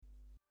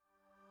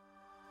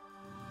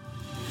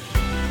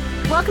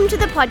Welcome to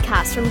the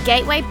podcast from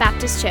Gateway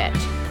Baptist Church.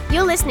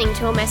 You're listening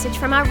to a message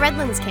from our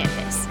Redlands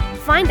campus.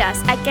 Find us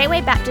at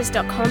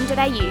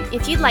gatewaybaptist.com.au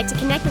if you'd like to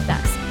connect with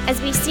us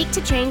as we seek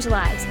to change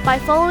lives by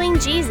following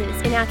Jesus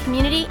in our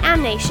community, our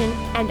nation,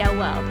 and our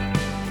world.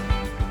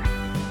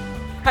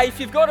 Hey,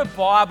 if you've got a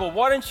Bible,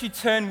 why don't you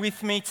turn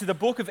with me to the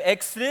book of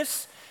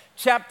Exodus,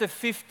 chapter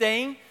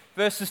 15,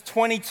 verses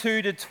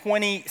 22 to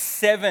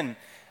 27.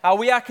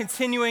 We are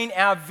continuing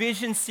our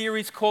vision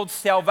series called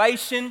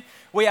Salvation.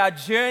 We are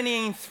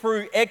journeying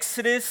through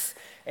Exodus,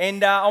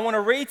 and I want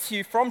to read to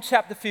you from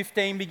chapter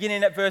 15,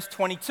 beginning at verse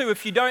 22.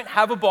 If you don't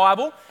have a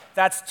Bible,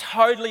 that's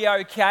totally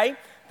okay.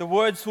 The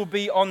words will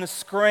be on the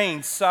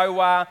screen.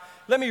 So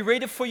let me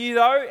read it for you,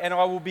 though, and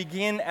I will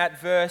begin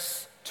at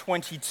verse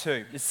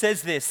 22. It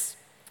says this: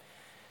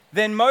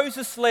 Then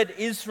Moses led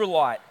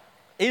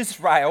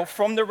Israel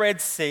from the Red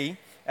Sea,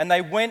 and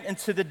they went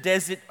into the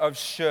desert of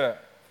Shur.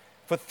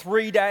 For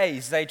 3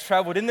 days they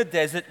traveled in the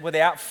desert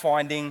without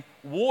finding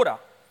water.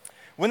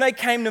 When they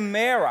came to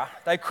Marah,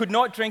 they could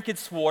not drink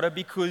its water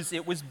because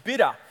it was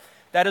bitter.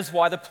 That is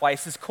why the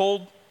place is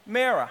called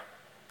Marah.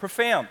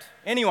 Profound.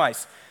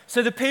 Anyways,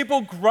 so the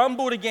people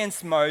grumbled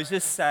against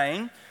Moses,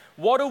 saying,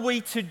 "What are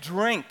we to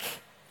drink?"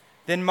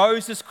 Then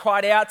Moses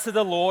cried out to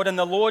the Lord, and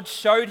the Lord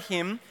showed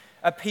him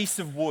a piece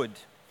of wood.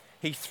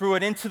 He threw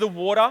it into the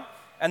water,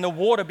 and the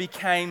water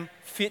became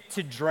fit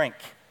to drink.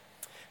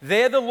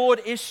 There the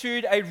Lord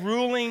issued a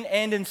ruling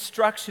and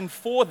instruction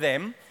for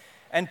them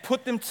and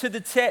put them to the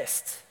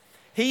test.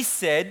 He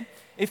said,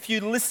 "If you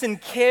listen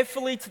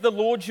carefully to the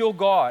Lord your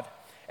God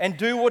and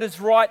do what is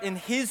right in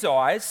his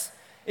eyes,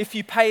 if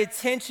you pay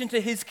attention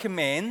to his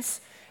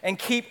commands and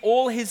keep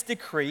all his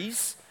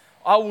decrees,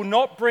 I will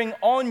not bring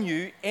on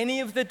you any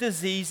of the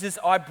diseases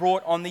I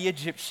brought on the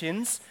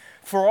Egyptians,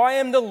 for I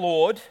am the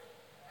Lord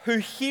who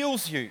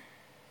heals you."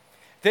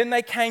 Then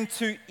they came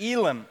to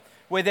Elim,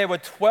 where there were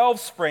 12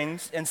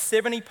 springs and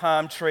 70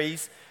 palm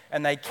trees,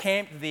 and they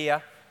camped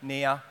there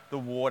near the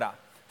water.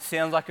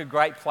 Sounds like a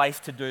great place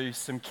to do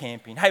some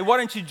camping. Hey, why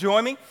don't you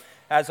join me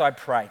as I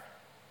pray?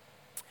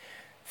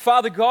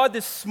 Father God,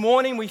 this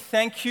morning we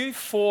thank you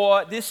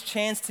for this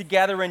chance to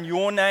gather in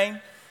your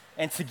name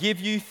and to give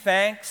you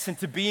thanks and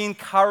to be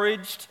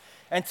encouraged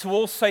and to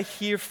also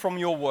hear from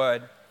your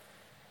word.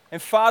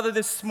 And Father,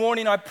 this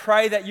morning I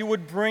pray that you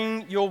would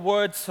bring your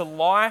word to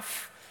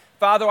life.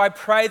 Father, I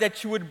pray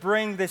that you would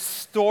bring this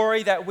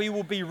story that we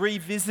will be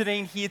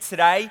revisiting here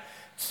today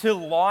to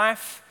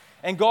life.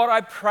 And God, I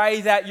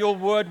pray that your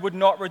word would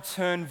not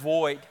return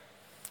void.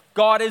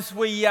 God, as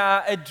we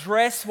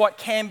address what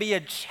can be a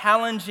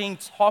challenging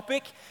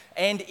topic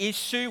and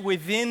issue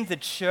within the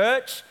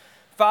church,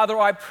 Father,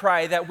 I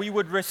pray that we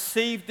would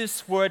receive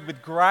this word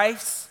with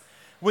grace,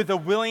 with a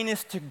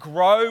willingness to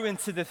grow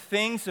into the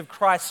things of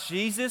Christ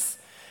Jesus,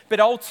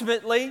 but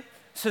ultimately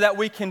so that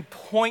we can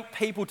point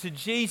people to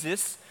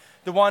Jesus,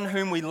 the one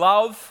whom we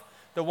love,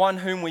 the one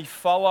whom we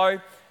follow,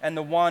 and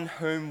the one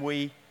whom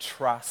we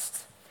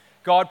trust.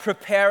 God,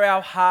 prepare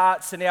our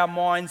hearts and our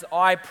minds,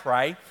 I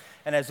pray.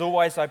 And as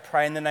always, I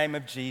pray in the name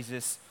of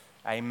Jesus.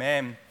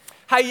 Amen.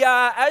 Hey,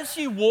 as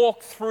you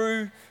walk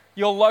through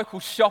your local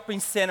shopping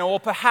centre, or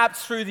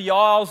perhaps through the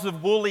aisles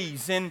of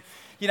Woolies and,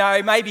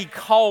 maybe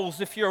Coles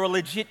if you're a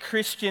legit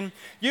Christian,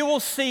 you will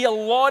see a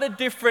lot of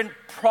different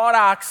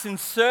products and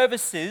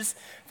services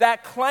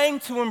that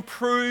claim to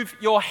improve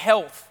your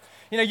health.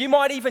 You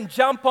might even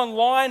jump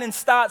online and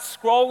start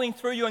scrolling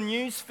through your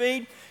news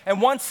feed,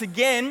 and once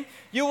again,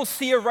 you will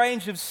see a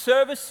range of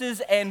services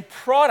and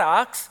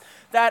products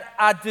that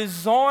are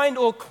designed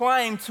or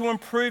claim to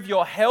improve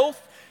your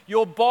health,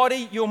 your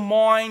body, your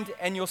mind,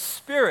 and your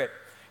spirit.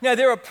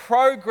 There are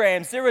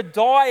programs, there are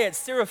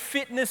diets, there are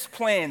fitness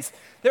plans,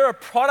 there are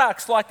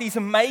products like these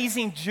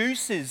amazing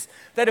juices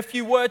that if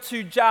you were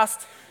to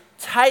just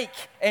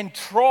take and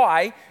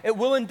try, it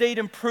will indeed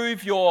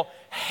improve your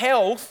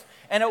health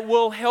and it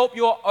will help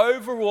your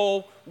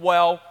overall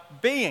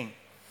well-being.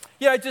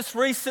 Just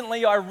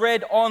recently I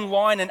read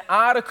online an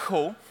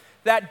article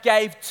that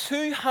gave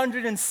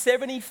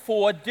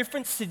 274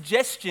 different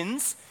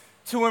suggestions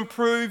to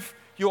improve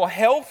your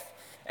health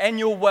and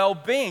your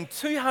well-being.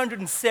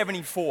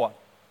 274.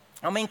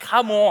 I mean,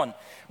 come on.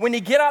 When you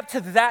get up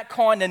to that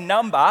kind of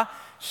number,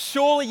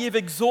 surely you've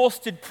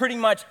exhausted pretty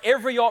much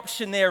every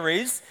option there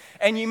is,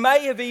 and you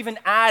may have even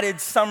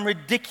added some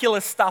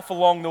ridiculous stuff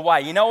along the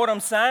way. You know what I'm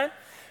saying?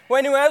 Well,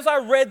 anyway, as I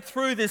read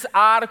through this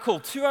article,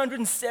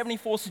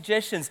 274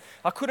 suggestions,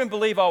 I couldn't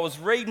believe I was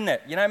reading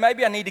it.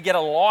 Maybe I need to get a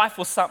life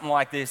or something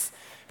like this.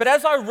 But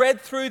as I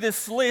read through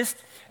this list,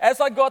 as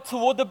I got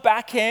toward the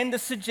back end, the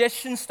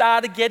suggestions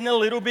started getting a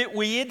little bit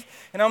weird.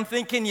 And I'm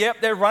thinking, yep,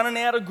 they're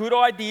running out of good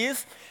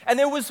ideas. And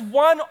there was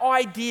one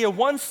idea,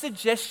 one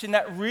suggestion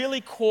that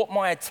really caught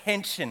my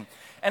attention.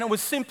 And it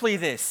was simply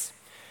this.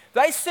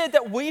 They said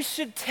that we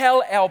should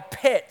tell our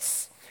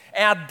pets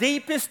our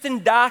deepest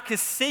and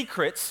darkest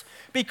secrets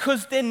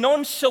because their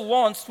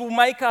nonchalance will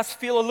make us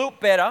feel a little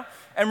better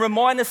and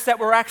remind us that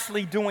we're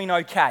actually doing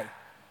okay.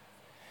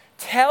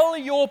 Tell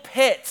your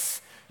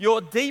pets your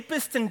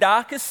deepest and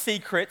darkest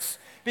secrets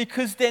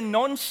because their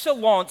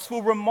nonchalance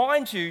will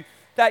remind you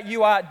that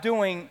you are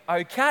doing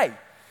okay.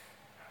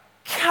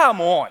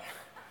 Come on.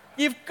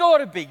 You've got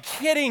to be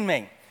kidding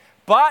me.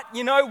 But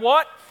you know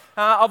what?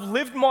 I've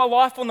lived my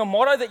life on the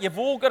motto that you've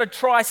all got to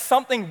try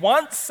something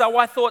once. So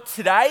I thought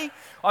today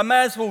I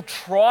may as well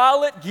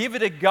trial it, give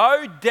it a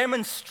go,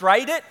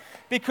 demonstrate it,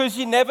 because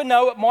you never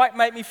know, it might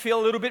make me feel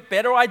a little bit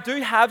better. I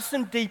do have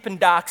some deep and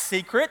dark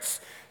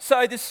secrets.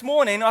 So this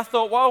morning I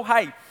thought, well,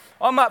 hey,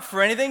 I'm up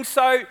for anything.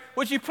 So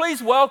would you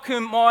please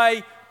welcome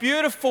my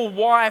beautiful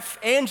wife,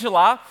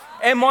 Angela,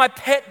 and my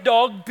pet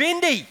dog,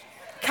 Bindi.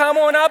 Come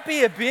on up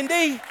here,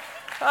 Bindi.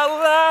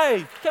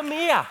 Hello. Come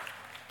here.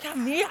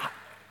 Come here.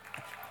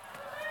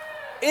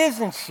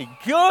 Isn't she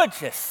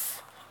gorgeous?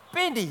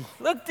 Bindi,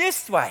 look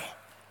this way.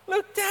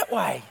 Look that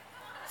way.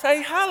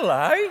 Say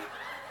hello.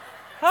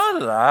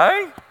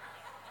 Hello.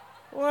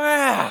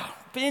 Wow,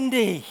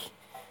 Bindi.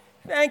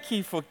 Thank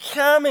you for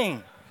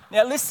coming.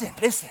 Now listen.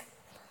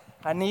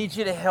 I need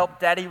you to help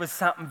Daddy with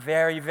something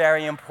very,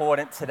 very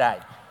important today.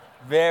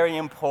 Very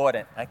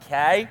important,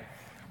 okay?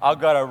 I've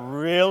got a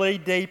really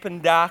deep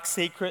and dark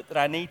secret that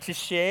I need to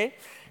share,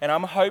 and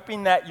I'm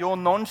hoping that your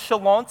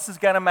nonchalance is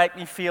going to make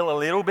me feel a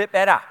little bit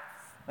better.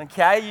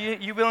 Okay,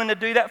 you willing to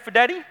do that for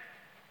Daddy?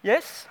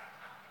 Yes?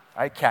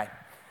 Okay.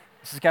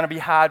 This is going to be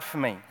hard for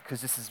me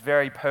because this is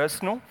very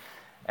personal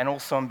and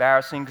also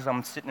embarrassing because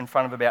I'm sitting in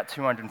front of about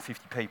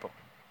 250 people.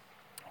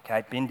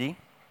 Okay, Bindi,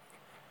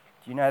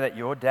 do you know that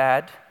your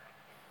dad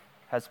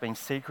has been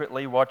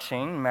secretly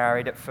watching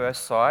Married at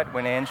First Sight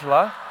when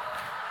Angela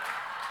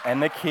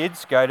and the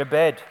kids go to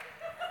bed?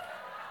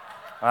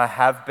 I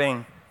have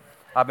been.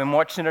 I've been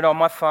watching it on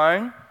my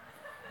phone,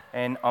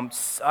 and I'm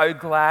so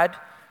glad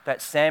that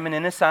Sam and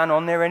Innes aren't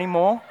on there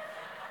anymore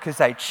because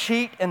they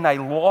cheat and they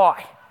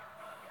lie.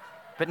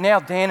 But now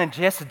Dan and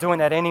Jess are doing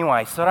that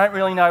anyway, so I don't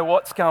really know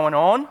what's going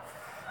on.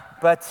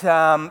 But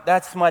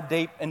that's my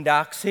deep and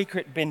dark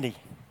secret, Bindi.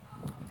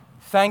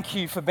 Thank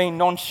you for being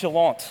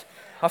nonchalant.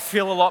 I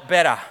feel a lot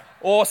better.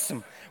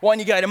 Awesome. Why don't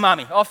you go to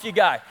Mummy? Off you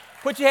go.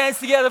 Put your hands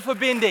together for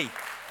Bindi.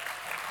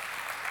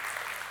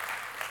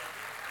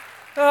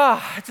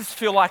 I just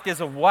feel like there's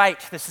a weight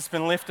that's just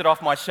been lifted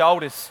off my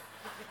shoulders.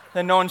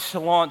 The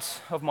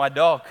nonchalance of my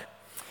dog.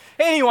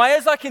 Anyway,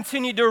 as I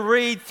continue to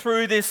read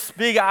through this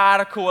big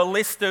article, a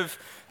list of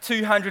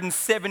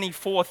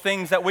 274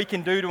 things that we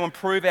can do to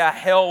improve our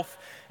health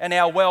and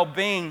our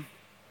well-being,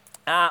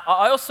 I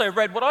also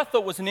read what I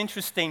thought was an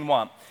interesting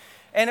one.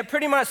 And it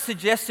pretty much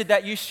suggested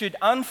that you should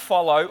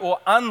unfollow or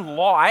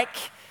unlike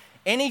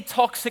any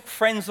toxic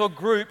friends or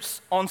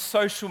groups on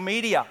social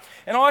media.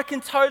 And I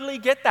can totally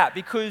get that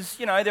because,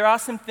 you know, there are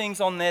some things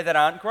on there that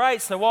aren't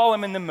great. So while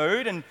I'm in the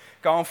mood and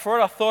going for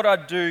it, I thought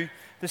I'd do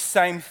the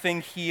same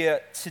thing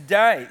here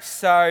today.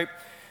 So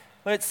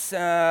let's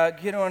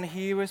get on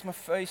here. Where's my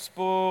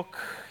Facebook?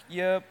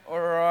 Yep, all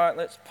right.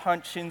 Let's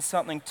punch in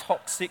something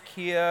toxic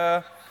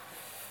here.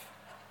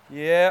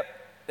 Yep,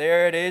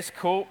 there it is.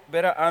 Cool.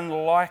 Better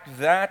unlike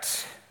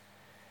that.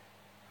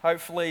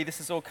 Hopefully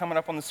this is all coming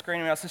up on the screen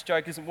or else this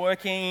joke isn't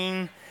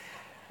working.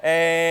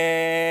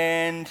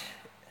 And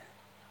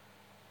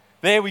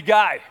there we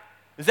go.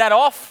 Is that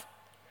off?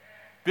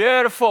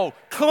 Beautiful.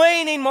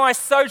 Cleaning my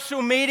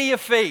social media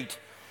feed.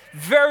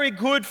 Very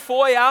good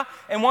for you.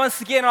 And once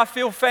again, I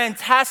feel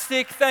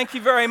fantastic. Thank you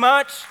very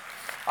much.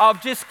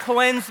 I've just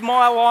cleansed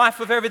my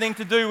life of everything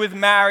to do with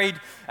Married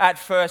at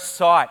First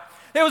Sight.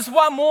 There was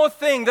one more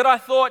thing that I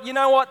thought, you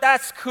know what,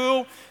 that's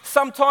cool.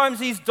 Sometimes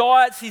these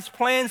diets, these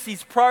plans,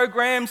 these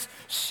programs,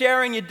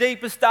 sharing your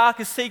deepest,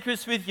 darkest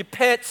secrets with your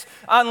pets,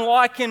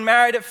 unliking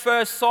Married at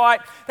First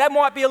Sight, that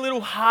might be a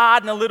little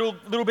hard and a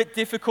little bit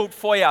difficult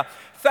for you.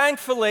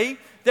 Thankfully,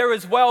 there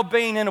is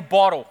well-being in a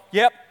bottle.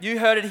 Yep, you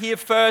heard it here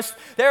first.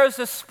 There is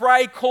a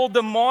spray called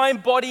the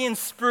Mind, Body and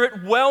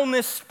Spirit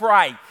Wellness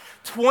Spray.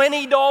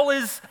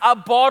 $20 a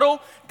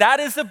bottle. That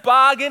is a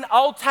bargain.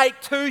 I'll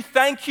take 2,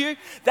 thank you.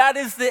 That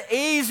is the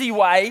easy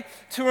way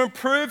to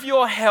improve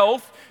your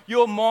health,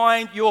 your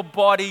mind, your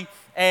body,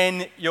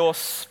 and your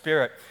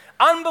spirit.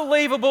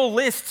 Unbelievable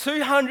list,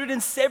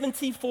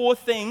 274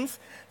 things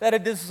that are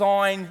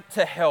designed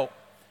to help.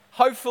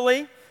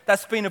 Hopefully,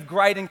 that's been of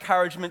great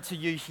encouragement to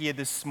you here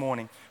this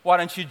morning. Why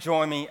don't you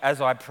join me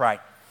as I pray?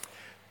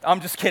 I'm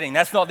just kidding.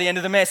 That's not the end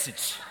of the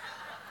message.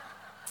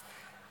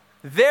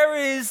 There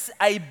is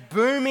a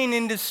booming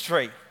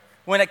industry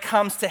when it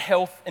comes to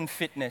health and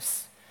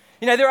fitness.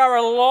 You know, there are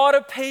a lot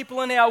of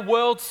people in our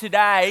world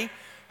today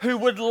who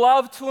would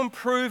love to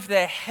improve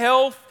their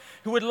health,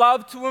 who would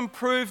love to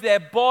improve their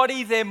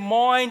body, their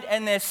mind,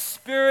 and their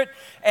spirit,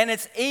 and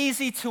it's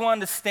easy to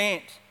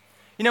understand.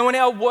 You know, in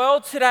our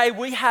world today,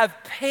 we have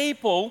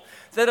people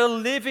that are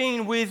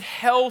living with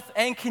health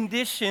and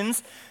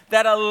conditions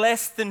that are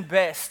less than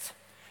best.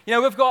 You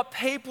know, we've got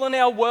people in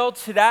our world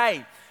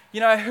today, you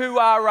know, who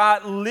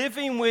are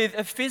living with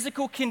a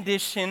physical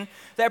condition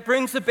that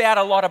brings about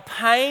a lot of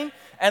pain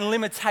and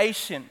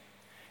limitation.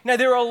 You know,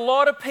 there are a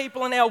lot of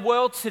people in our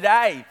world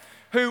today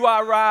who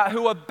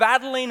are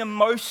battling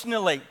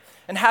emotionally.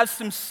 and have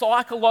some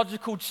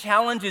psychological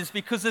challenges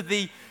because of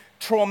the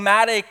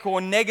traumatic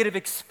or negative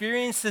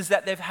experiences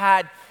that they've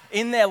had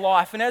in their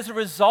life. And as a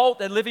result,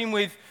 they're living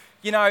with,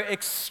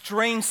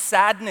 extreme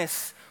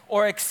sadness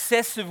or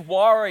excessive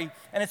worry,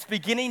 and it's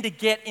beginning to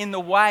get in the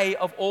way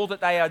of all that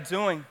they are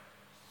doing.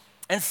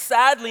 And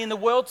sadly, in the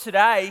world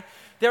today,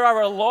 there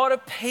are a lot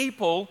of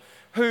people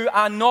who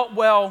are not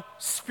well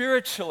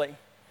spiritually.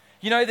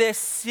 Their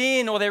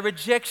sin or their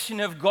rejection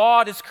of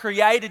God has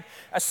created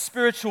a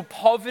spiritual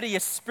poverty, a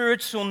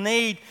spiritual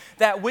need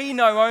that we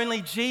know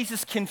only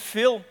Jesus can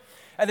fill.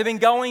 And they've been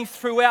going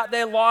throughout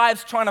their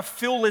lives trying to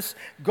fill this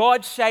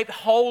God-shaped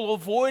hole or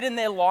void in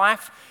their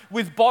life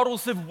with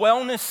bottles of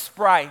wellness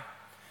spray.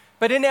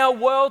 But in our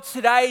world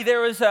today,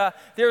 there is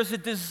a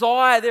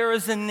desire, there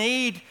is a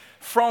need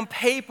from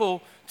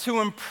people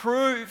to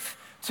improve,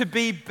 to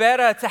be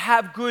better, to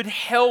have good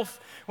health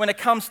when it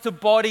comes to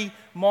body,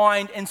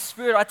 mind, and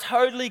spirit. I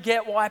totally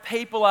get why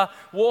people are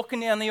walking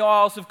down the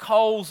aisles of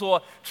Coles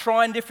or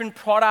trying different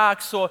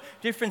products or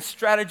different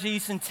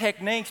strategies and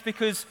techniques,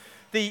 because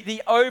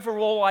the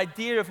overall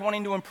idea of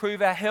wanting to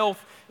improve our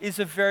health is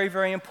a very,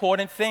 very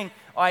important thing.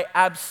 I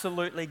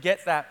absolutely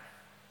get that.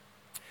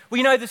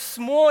 Well, this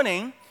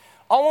morning,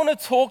 I want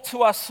to talk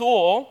to us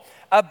all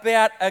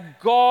about a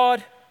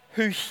God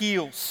who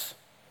heals.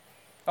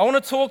 I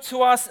want to talk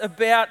to us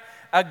about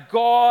a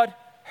God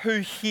who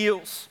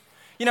heals.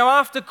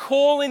 After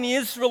calling the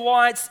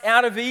Israelites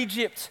out of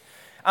Egypt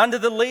under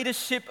the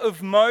leadership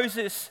of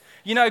Moses,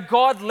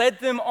 God led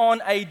them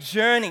on a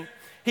journey.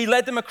 He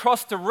led them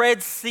across the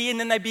Red Sea, and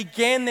then they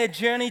began their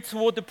journey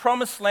toward the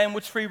Promised Land,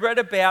 which we read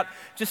about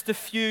just a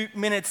few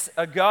minutes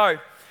ago.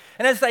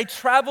 And as they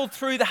traveled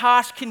through the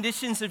harsh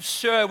conditions of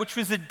Shur, which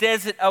was a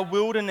desert, a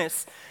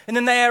wilderness, and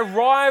then they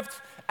arrived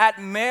at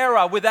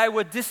Marah, where they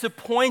were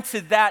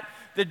disappointed that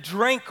the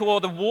drink or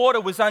the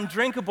water was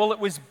undrinkable, it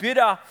was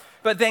bitter,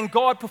 but then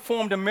God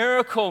performed a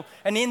miracle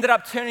and ended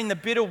up turning the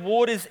bitter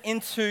waters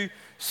into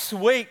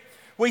sweet.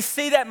 We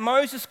see that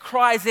Moses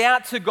cries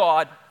out to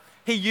God.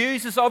 He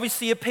uses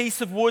obviously a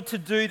piece of wood to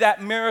do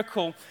that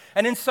miracle,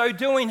 and in so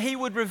doing, he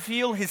would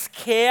reveal his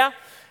care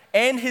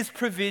and his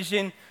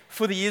provision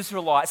for the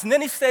Israelites. And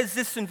then he says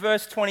this in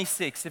verse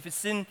 26.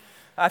 If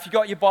you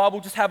got your Bible,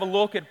 just have a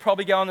look. It'd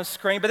probably go on the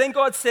screen. But then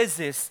God says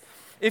this: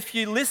 if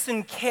you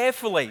listen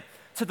carefully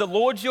to the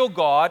Lord your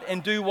God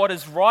and do what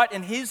is right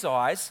in his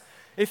eyes,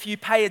 if you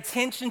pay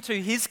attention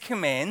to his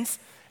commands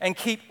and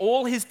keep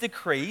all his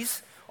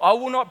decrees, I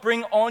will not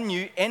bring on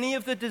you any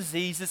of the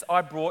diseases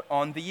I brought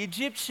on the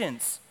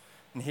Egyptians.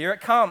 And here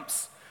it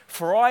comes.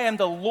 For I am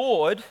the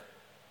Lord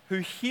who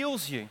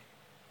heals you.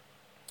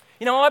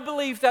 I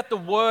believe that the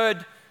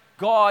word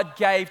God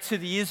gave to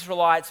the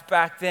Israelites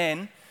back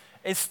then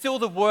is still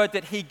the word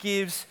that he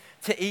gives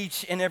to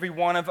each and every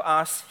one of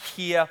us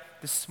here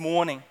this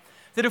morning.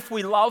 That if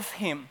we love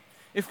him,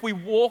 if we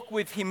walk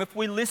with him, if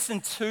we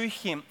listen to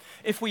him,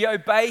 if we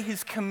obey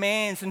his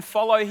commands and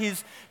follow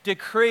his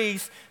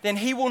decrees, then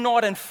he will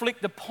not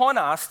inflict upon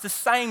us the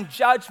same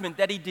judgment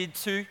that he did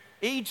to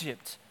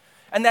Egypt.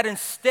 And that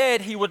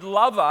instead he would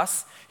love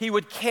us, he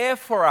would care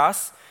for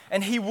us,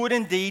 and he would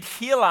indeed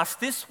heal us.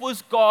 This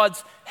was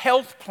God's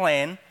health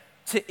plan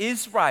to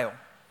Israel.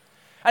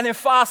 And then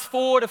fast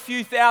forward a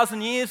few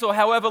thousand years or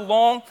however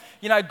long,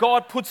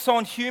 God puts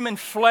on human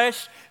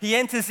flesh. He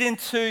enters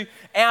into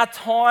our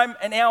time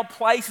and our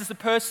place as the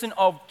person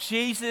of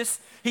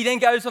Jesus. He then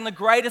goes on the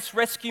greatest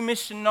rescue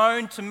mission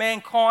known to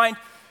mankind.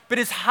 But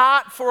his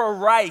heart for a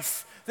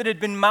race that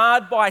had been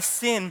marred by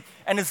sin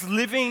and is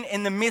living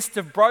in the midst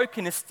of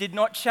brokenness did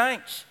not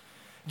change.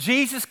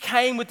 Jesus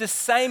came with the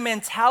same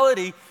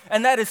mentality,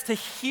 and that is to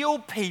heal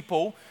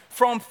people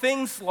from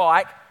things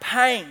like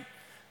pain,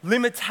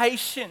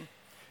 limitation,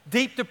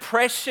 deep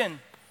depression,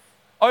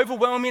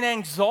 overwhelming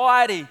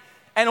anxiety,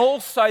 and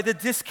also the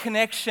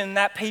disconnection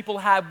that people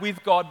have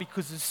with God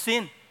because of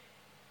sin.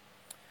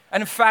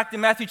 And in fact,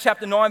 in Matthew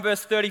chapter 9,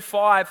 verse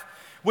 35,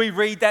 we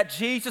read that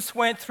Jesus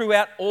went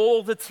throughout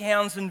all the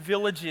towns and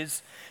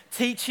villages,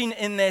 teaching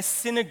in their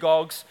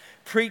synagogues,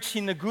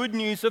 preaching the good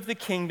news of the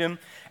kingdom,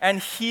 and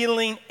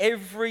healing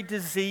every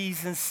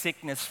disease and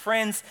sickness.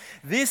 Friends,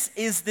 this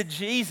is the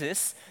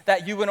Jesus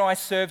that you and I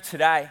serve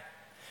today.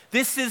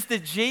 This is the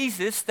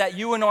Jesus that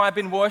you and I have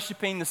been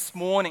worshiping this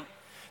morning.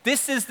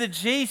 This is the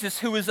Jesus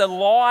who is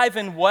alive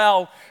and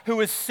well,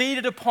 who is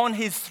seated upon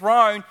his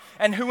throne,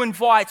 and who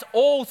invites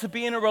all to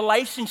be in a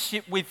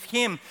relationship with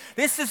him.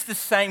 This is the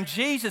same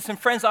Jesus. And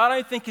friends, I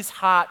don't think his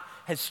heart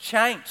has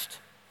changed.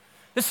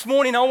 This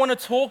morning, I want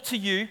to talk to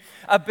you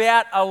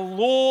about a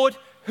Lord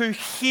who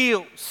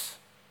heals.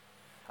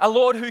 A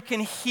Lord who can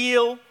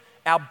heal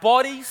our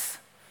bodies,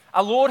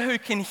 a Lord who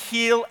can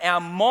heal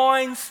our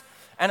minds,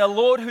 and a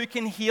Lord who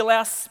can heal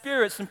our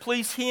spirits. And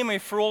please hear me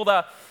for all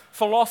the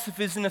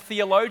philosophers and the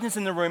theologians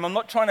in the room. I'm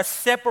not trying to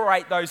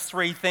separate those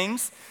three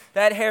things.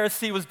 That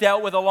heresy was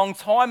dealt with a long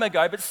time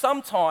ago, but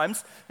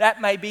sometimes that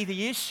may be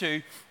the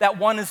issue that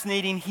one is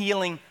needing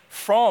healing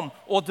from,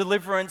 or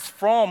deliverance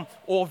from,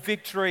 or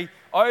victory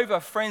over.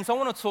 Friends, I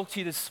want to talk to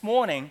you this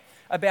morning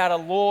about a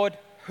Lord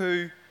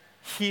who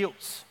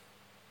heals.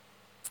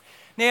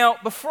 Now,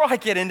 before I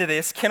get into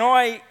this, can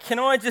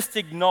I just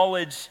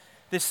acknowledge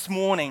this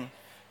morning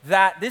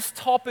that this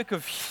topic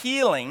of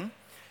healing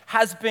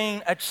has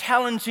been a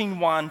challenging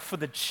one for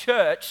the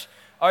church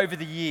over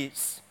the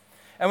years.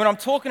 And when I'm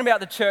talking about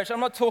the church, I'm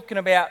not talking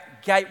about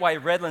Gateway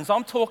Redlands.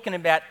 I'm talking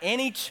about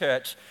any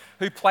church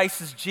who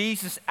places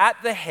Jesus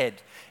at the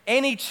head,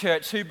 any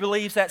church who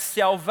believes that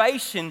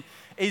salvation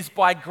is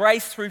by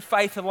grace through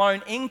faith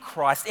alone in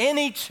Christ,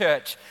 any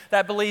church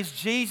that believes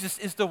Jesus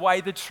is the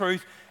way, the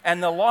truth,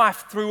 and the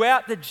life.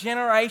 Throughout the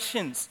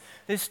generations,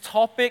 this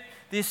topic,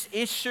 this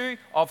issue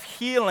of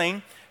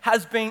healing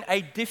has been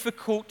a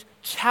difficult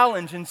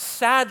challenge. And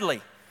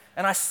sadly,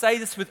 and I say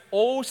this with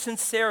all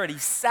sincerity,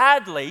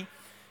 sadly,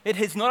 it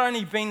has not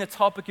only been the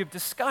topic of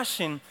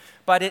discussion,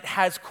 but it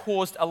has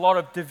caused a lot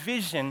of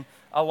division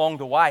along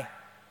the way.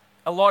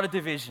 A lot of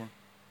division.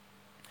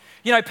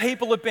 You know,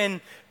 people have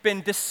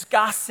been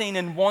discussing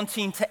and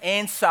wanting to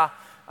answer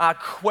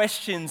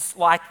questions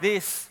like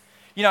this.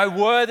 You know,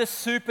 were the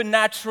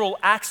supernatural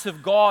acts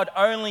of God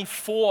only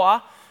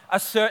for a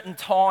certain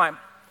time?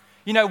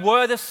 You know,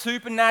 were the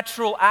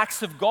supernatural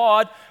acts of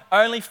God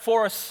only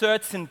for a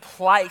certain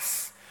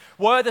place?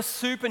 Were the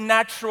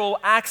supernatural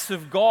acts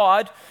of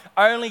God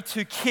only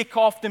to kick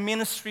off the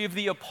ministry of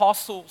the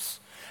apostles?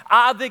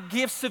 Are the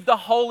gifts of the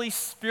Holy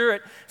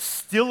Spirit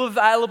still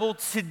available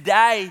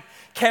today?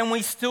 Can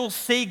we still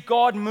see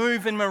God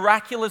move in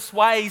miraculous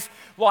ways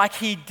like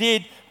He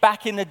did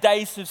back in the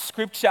days of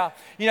Scripture?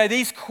 You know,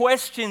 these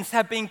questions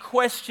have been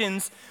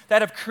questions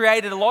that have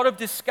created a lot of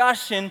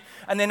discussion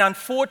and then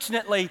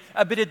unfortunately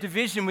a bit of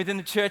division within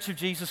the Church of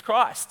Jesus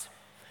Christ.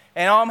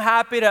 And I'm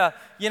happy to,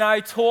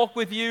 talk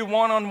with you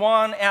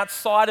one-on-one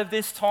outside of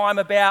this time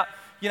about,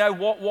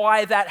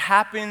 why that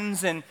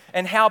happens and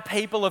how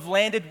people have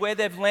landed where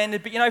they've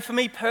landed. But, for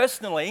me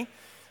personally,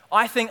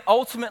 I think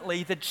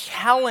ultimately the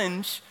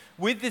challenge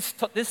with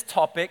this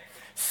topic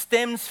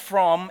stems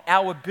from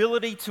our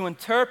ability to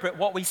interpret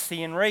what we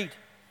see and read.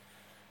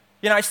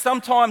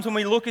 Sometimes when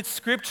we look at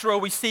Scripture or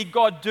we see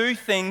God do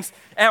things,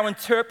 our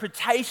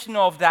interpretation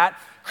of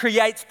that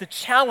creates the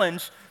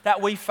challenge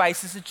that we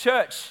face as a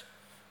church.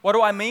 What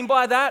do I mean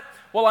by that?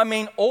 Well, I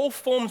mean all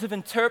forms of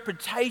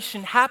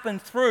interpretation happen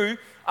through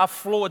a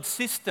flawed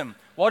system.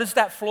 What is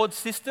that flawed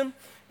system?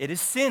 It is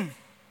sin.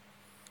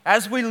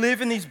 As we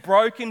live in these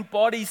broken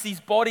bodies, these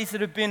bodies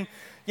that have been,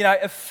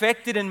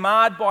 affected and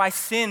marred by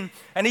sin,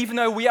 and even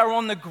though we are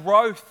on the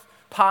growth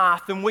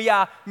path and we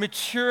are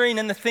maturing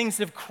in the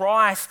things of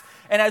Christ,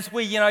 and as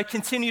we,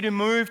 continue to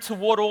move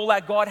toward all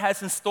that God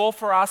has in store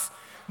for us,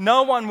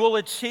 no one will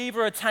achieve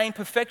or attain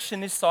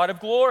perfection this side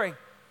of glory.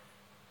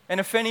 And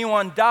if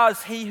anyone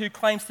does, he who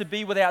claims to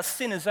be without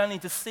sin is only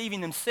deceiving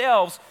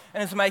themselves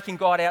and is making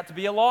God out to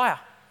be a liar.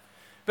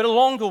 But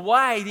along the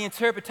way, the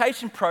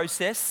interpretation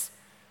process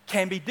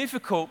can be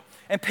difficult,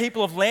 and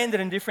people have landed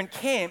in different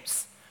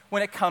camps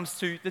when it comes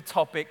to the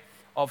topic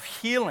of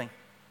healing.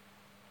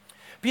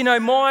 But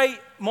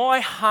my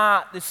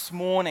heart this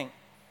morning,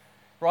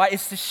 right,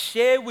 is to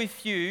share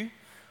with you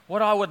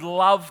what I would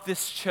love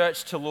this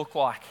church to look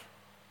like.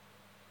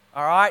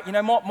 All right?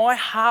 My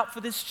heart for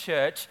this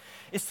church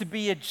is to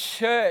be a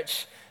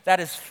church that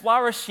is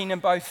flourishing in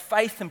both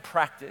faith and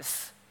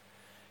practice.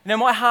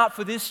 My heart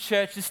for this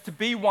church is to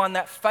be one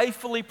that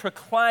faithfully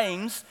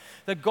proclaims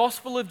the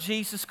gospel of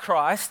Jesus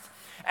Christ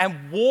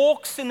and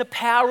walks in the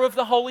power of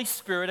the Holy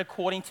Spirit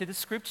according to the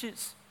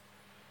Scriptures.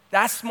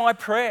 That's my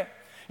prayer.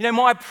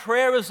 My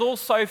prayer is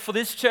also for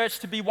this church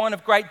to be one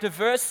of great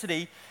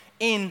diversity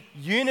in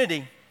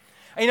unity.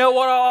 And you know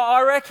what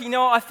I reckon?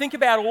 I think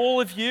about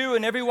all of you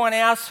and everyone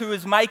else who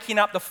is making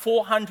up the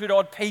 400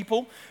 odd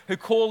people who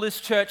call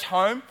this church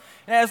home.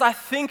 And as I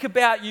think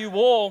about you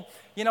all,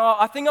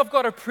 I think I've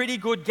got a pretty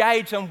good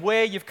gauge on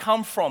where you've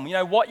come from,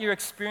 what your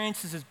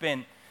experiences has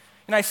been.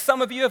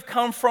 Some of you have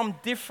come from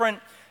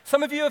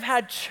some of you have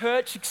had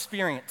church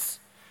experience,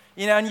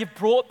 and you've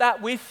brought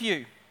that with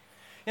you.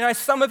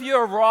 Some of you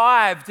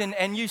arrived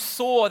and you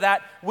saw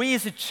that we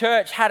as a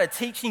church had a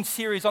teaching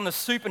series on the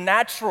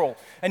supernatural,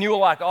 and you were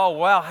like, oh,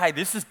 wow, hey,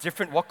 this is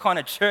different. What kind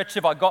of church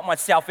have I got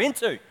myself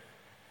into?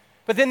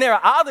 But then there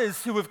are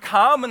others who have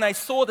come and they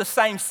saw the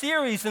same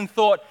series and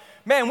thought,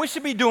 man, we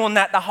should be doing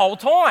that the whole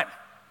time.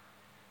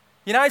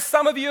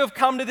 Some of you have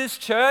come to this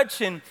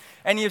church and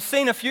you've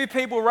seen a few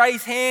people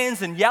raise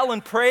hands and yell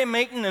in prayer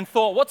meeting and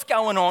thought, what's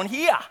going on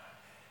here?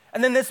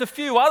 And then there's a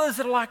few others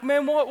that are like,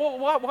 man,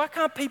 why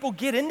can't people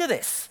get into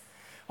this?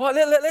 Well,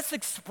 let's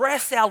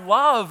express our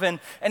love and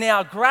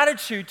our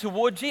gratitude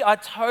toward Jesus. I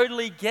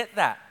totally get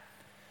that.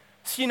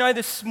 So,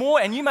 this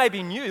morning, and you may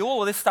be new to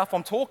all of this stuff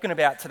I'm talking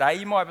about today.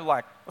 You might be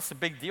like, what's the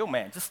big deal,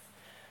 man? Just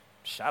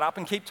shut up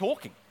and keep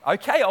talking.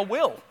 Okay, I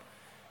will.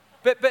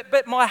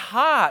 But my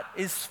heart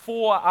is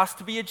for us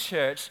to be a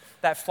church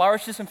that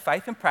flourishes in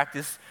faith and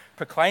practice,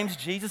 proclaims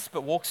Jesus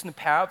but walks in the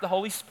power of the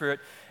Holy Spirit,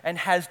 and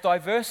has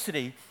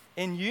diversity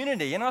in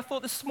unity. And I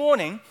thought this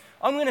morning,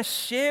 I'm going to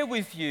share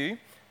with you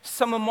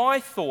some of my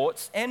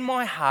thoughts and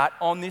my heart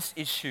on this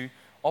issue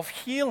of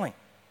healing.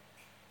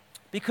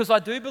 Because I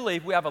do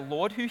believe we have a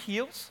Lord who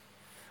heals.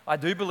 I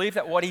do believe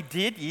that what he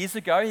did years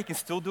ago, he can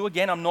still do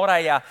again. I'm not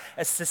a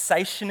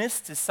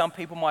cessationist, as some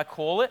people might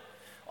call it.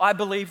 I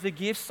believe the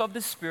gifts of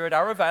the Spirit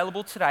are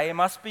available today and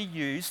must be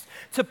used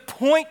to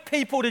point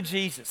people to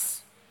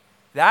Jesus.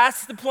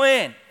 That's the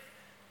plan.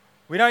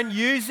 We don't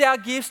use our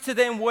gifts to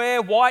then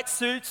wear white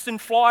suits and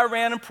fly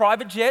around in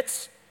private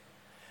jets.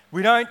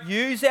 We don't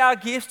use our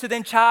gifts to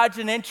then charge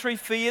an entry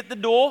fee at the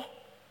door.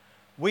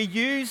 We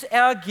use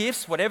our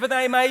gifts, whatever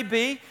they may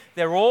be,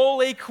 they're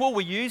all equal.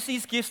 We use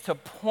these gifts to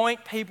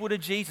point people to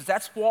Jesus.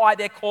 That's why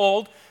they're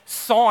called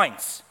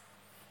signs.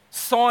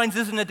 Signs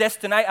isn't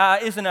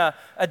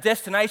a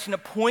destination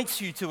that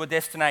points you to a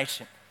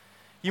destination.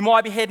 You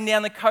might be heading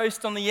down the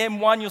coast on the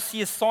M1, you'll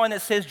see a sign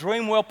that says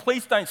Dreamworld.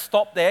 Please don't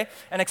stop there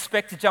and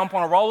expect to jump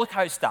on a roller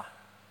coaster.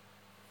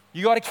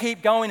 You got to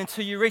keep going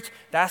until you reach.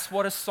 That's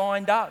what a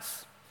sign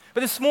does.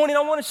 But this morning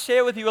I want to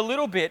share with you a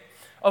little bit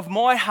of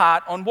my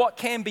heart on what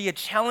can be a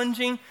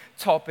challenging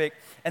topic,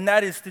 and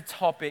that is the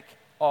topic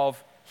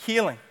of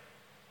healing.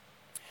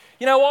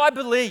 You know, I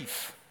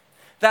believe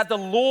that the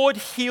Lord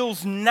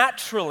heals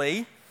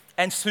naturally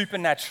and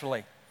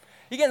supernaturally.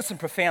 You're getting some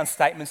profound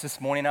statements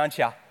this morning, aren't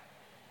you?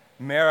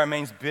 Marrow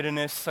means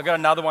bitterness. I've got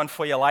another one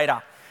for you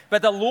later.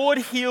 But the Lord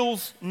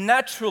heals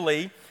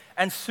naturally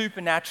and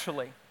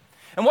supernaturally.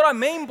 And what I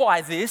mean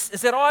by this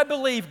is that I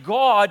believe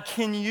God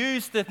can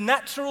use the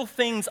natural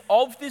things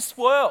of this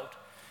world.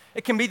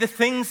 It can be the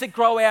things that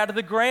grow out of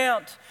the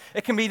ground.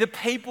 It can be the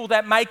people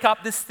that make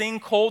up this thing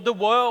called the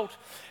world.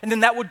 And then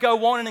that would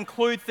go on and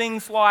include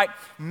things like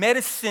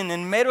medicine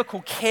and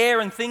medical care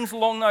and things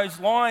along those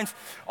lines.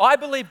 I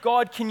believe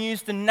God can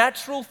use the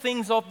natural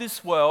things of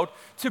this world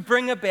to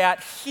bring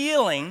about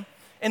healing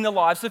in the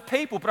lives of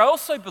people. But I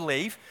also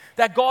believe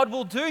that God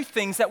will do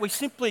things that we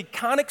simply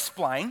can't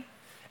explain,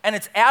 and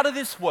it's out of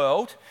this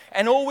world,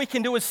 and all we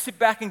can do is sit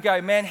back and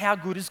go, man, how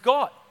good is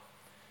God?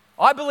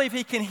 I believe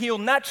he can heal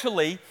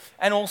naturally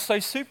and also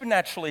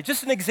supernaturally.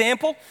 Just an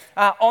example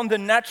on the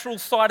natural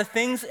side of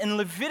things, in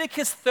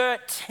Leviticus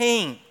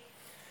 13,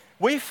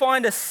 we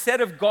find a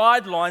set of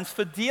guidelines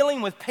for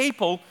dealing with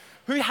people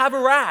who have a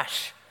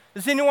rash.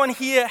 Does anyone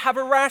here have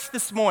a rash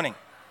this morning?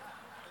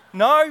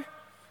 No?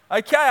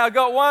 Okay, I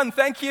got one,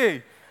 thank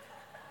you.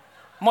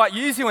 Might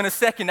use you in a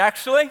second,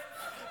 actually.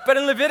 But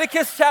in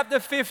Leviticus chapter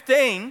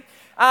 15,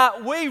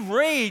 we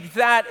read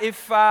that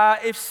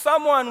if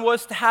someone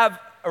was to have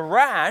a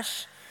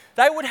rash,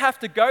 they would have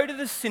to go to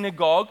the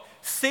synagogue,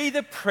 see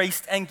the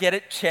priest, and get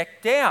it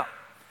checked out.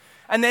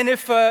 And then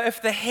if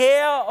the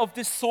hair of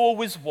the sore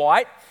was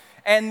white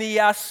and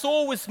the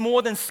sore was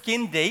more than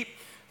skin deep,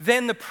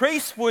 then the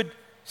priest would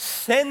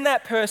send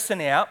that person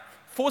out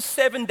for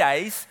 7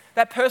 days.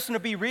 That person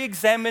would be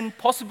re-examined,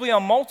 possibly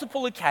on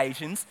multiple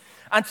occasions,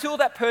 until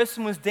that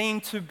person was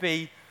deemed to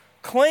be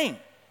clean.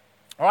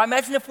 All right,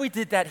 imagine if we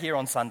did that here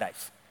on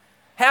Sundays.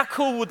 How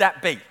cool would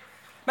that be?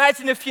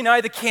 Imagine if,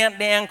 the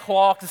countdown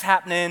clock is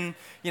happening,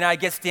 it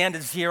gets down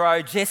to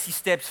 0, Jesse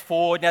steps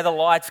forward, the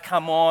lights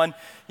come on,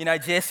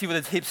 Jesse with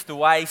his hips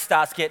away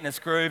starts getting us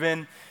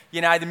grooving,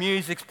 the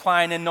music's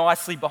playing in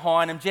nicely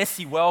behind him,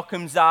 Jesse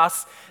welcomes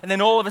us, and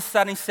then all of a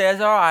sudden he says,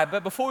 all right,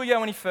 but before we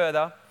go any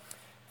further,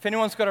 if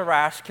anyone's got a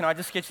rash, can I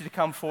just get you to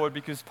come forward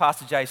because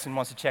Pastor Jason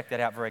wants to check that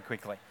out very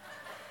quickly.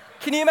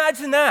 Can you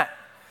imagine that?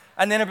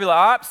 And then he'll be like,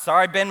 all right,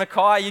 sorry, Ben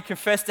Mackay, you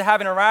confessed to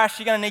having a rash,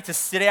 you're going to need to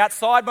sit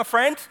outside, my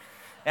friend.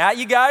 Out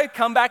you go,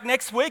 come back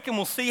next week and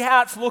we'll see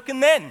how it's looking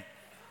then.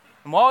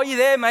 And while you're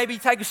there, maybe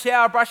take a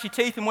shower, brush your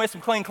teeth and wear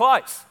some clean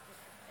clothes.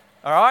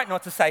 All right,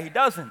 not to say he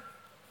doesn't.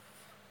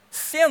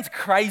 Sounds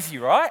crazy,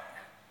 right?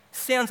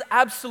 Sounds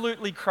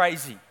absolutely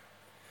crazy.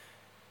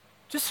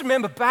 Just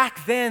remember,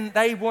 back then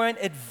they weren't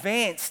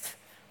advanced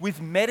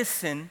with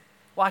medicine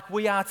like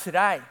we are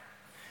today.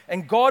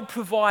 And God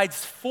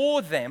provides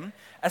for them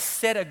a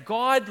set of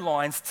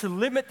guidelines to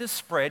limit the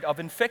spread of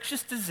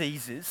infectious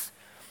diseases,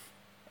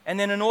 and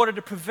then in order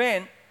to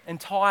prevent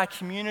entire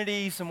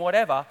communities and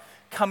whatever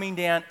coming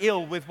down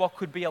ill with what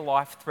could be a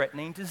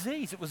life-threatening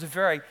disease. It was a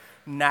very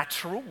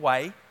natural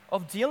way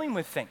of dealing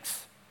with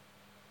things.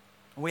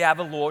 We have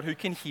a Lord who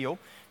can heal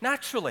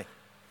naturally,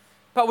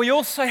 but we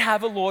also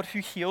have a Lord who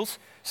heals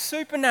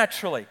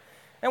supernaturally.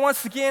 And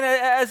once again,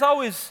 as I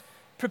was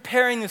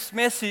preparing this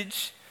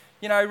message,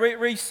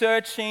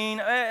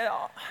 researching, I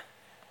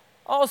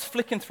was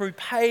flicking through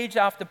page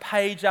after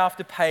page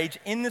after page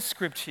in the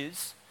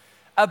scriptures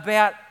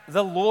about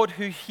the Lord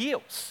who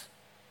heals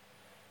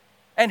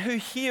and who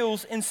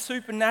heals in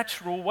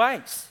supernatural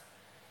ways.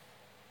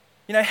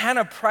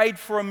 Hannah prayed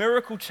for a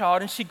miracle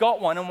child and she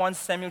got one in 1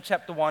 Samuel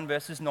chapter 1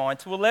 verses 9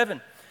 to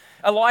 11.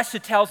 Elisha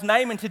tells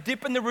Naaman to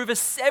dip in the river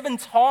 7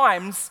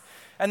 times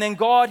and then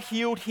God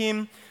healed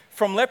him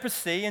from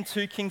leprosy in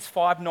 2 Kings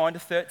 5, 9 to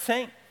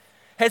 13.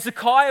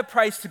 Hezekiah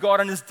prays to God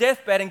on his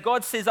deathbed and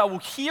God says, I will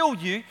heal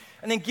you,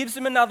 and then gives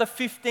him another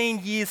 15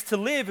 years to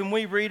live. And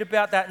we read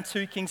about that in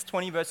 2 Kings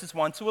 20 verses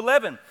 1 to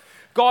 11.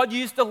 God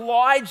used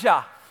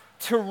Elijah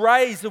to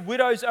raise a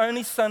widow's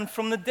only son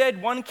from the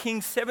dead, 1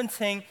 Kings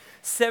 17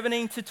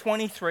 to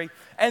 23.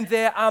 And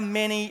there are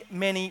many,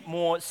 many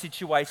more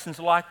situations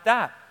like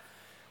that.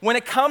 When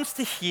it comes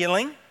to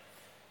healing,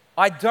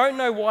 I don't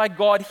know why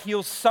God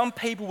heals some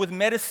people with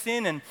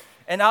medicine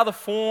and other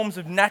forms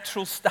of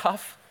natural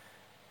stuff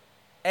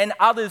and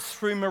others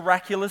through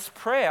miraculous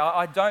prayer.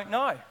 I don't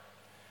know.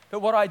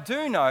 But what I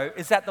do know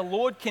is that the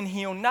Lord can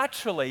heal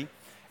naturally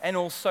and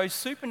also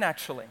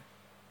supernaturally.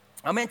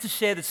 I meant to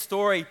share the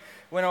story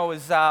when I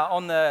was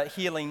on the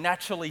healing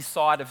naturally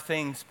side of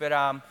things, but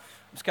I'm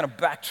just going to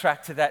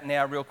backtrack to that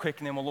now real quick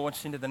and then we'll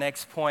launch into the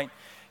next point.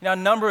 You know, a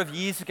number of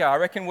years ago, I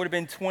reckon it would have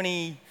been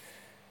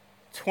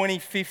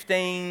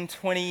 2015,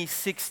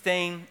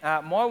 2016,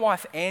 my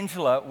wife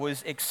Angela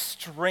was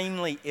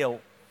extremely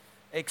ill.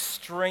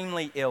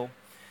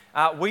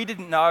 We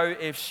didn't know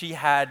if she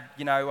had,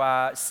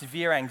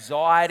 severe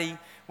anxiety.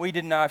 We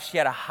didn't know if she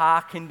had a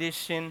heart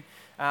condition.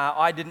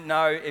 I didn't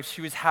know if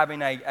she was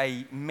having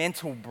a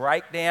mental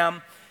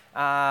breakdown.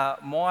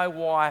 My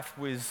wife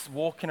was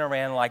walking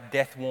around like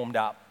death warmed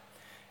up.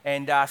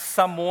 And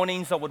some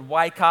mornings I would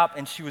wake up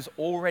and she was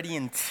already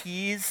in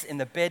tears in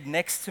the bed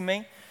next to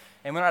me.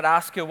 And when I'd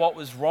ask her what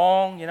was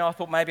wrong, I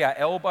thought maybe I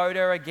elbowed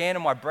her again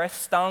or my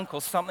breath stunk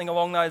or something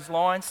along those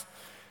lines.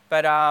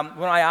 But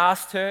when I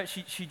asked her,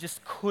 she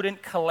just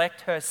couldn't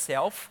collect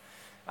herself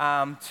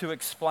to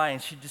explain.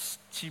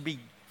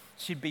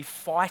 She'd be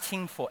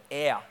fighting for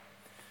air.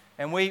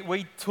 And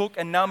we took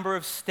a number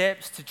of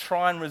steps to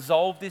try and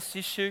resolve this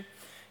issue.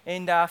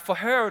 And for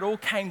her, it all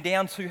came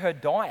down to her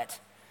diet.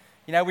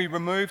 We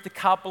removed a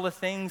couple of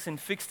things and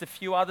fixed a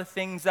few other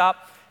things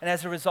up. And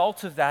as a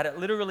result of that, it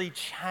literally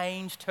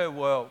changed her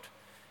world.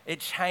 It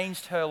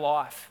changed her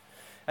life.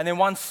 And then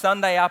one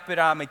Sunday up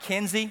at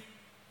Mackenzie,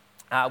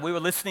 we were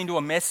listening to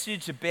a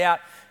message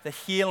about the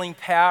healing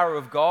power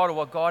of God or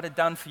what God had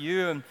done for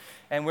you.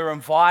 And we were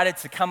invited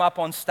to come up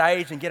on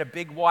stage and get a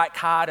big white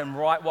card and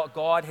write what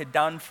God had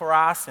done for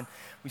us. And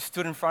we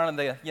stood in front of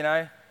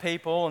the,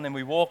 people and then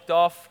we walked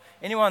off.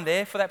 Anyone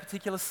there for that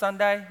particular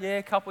Sunday? Yeah,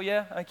 a couple,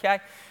 yeah? Okay.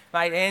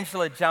 Mate,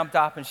 Angela jumped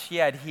up and she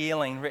had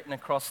healing written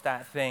across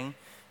that thing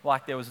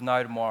like there was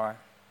no tomorrow.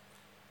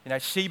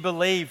 She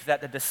believed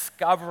that the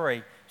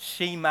discovery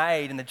she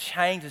made and the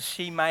changes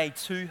she made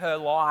to her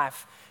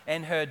life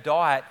and her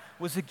diet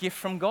was a gift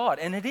from God.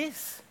 And it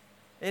is.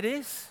 It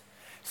is.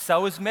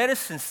 So is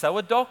medicine, so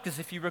are doctors.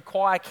 If you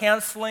require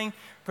counseling,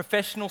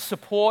 professional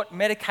support,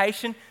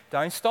 medication,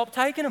 don't stop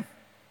taking them.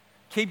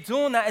 Keep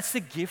doing that. It's a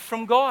gift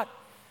from God.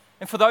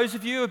 And for those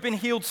of you who have been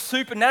healed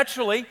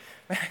supernaturally,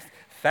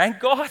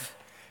 thank God.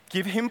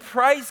 Give Him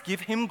praise,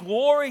 give Him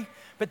glory,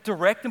 but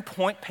direct and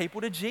point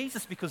people to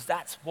Jesus because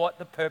that's what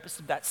the purpose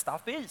of that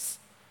stuff is.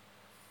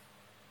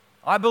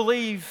 I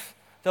believe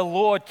the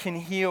Lord can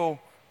heal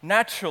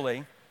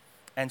naturally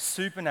and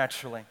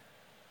supernaturally.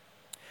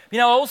 I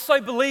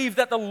also believe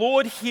that the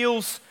Lord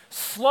heals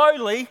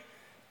slowly,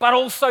 but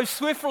also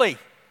swiftly.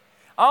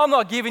 I'm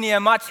not giving you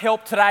much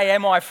help today,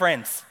 am I,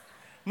 friends?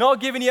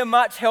 Not giving you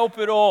much help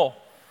at all.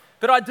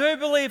 But I do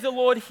believe the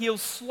Lord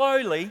heals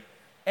slowly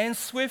and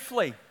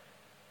swiftly.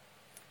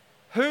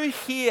 Who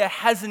here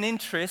has an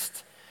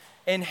interest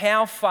in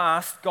how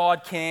fast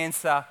God can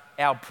answer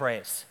our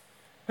prayers?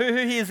 Who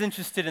here is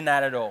interested in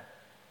that at all?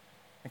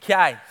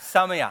 Okay,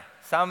 some of you.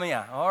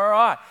 All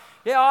right.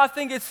 Yeah, I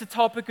think it's a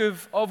topic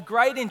of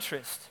great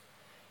interest.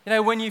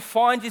 When you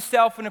find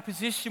yourself in a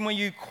position where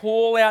you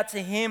call out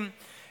to Him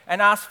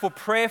and ask for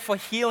prayer, for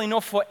healing,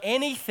 or for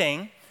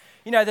anything,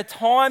 the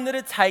time that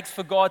it takes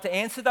for God to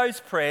answer those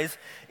prayers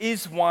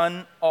is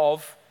one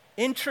of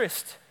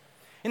interest.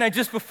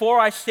 Just before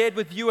I shared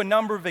with you a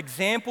number of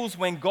examples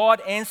when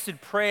God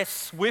answered prayer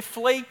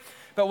swiftly,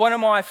 but one of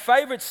my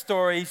favorite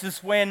stories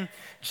is when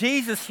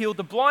Jesus healed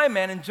the blind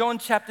man in John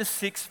chapter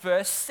 6,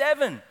 verse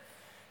 7.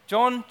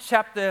 John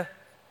chapter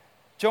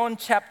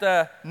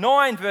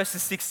 9,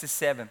 verses 6 to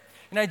 7.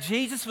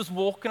 Jesus was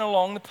walking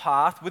along the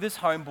path with His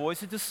homeboys,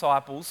 the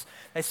disciples.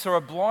 They saw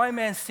a blind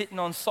man sitting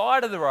on the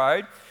side of the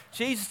road.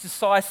 Jesus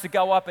decides to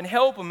go up and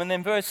help him. And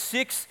then verse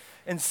 6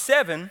 and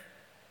 7,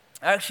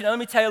 actually, let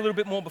me tell you a little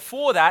bit more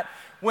before that.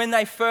 When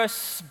they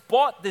first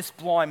spot this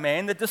blind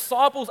man, the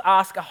disciples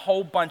ask a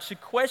whole bunch of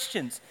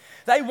questions.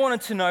 They wanted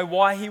to know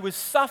why he was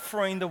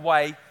suffering the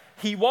way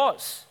he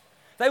was.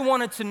 They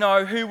wanted to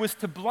know who was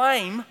to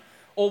blame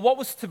or what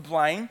was to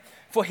blame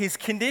for his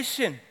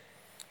condition.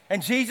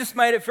 And Jesus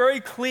made it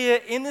very clear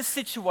in this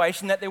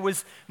situation that there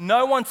was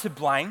no one to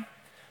blame,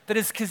 that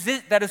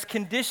his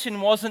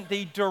condition wasn't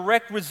the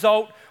direct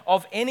result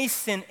of any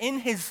sin in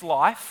his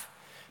life,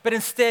 but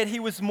instead he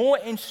was more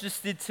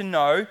interested to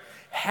know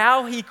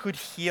how he could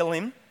heal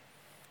him,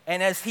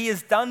 and as he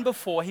has done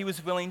before, he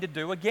was willing to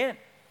do again.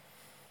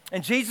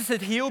 And Jesus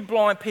had healed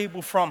blind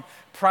people from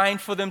praying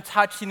for them,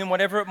 touching them,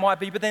 whatever it might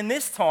be. But then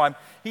this time,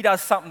 He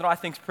does something that I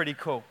think is pretty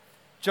cool.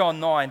 John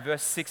 9,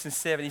 verse 6 and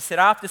 7. He said,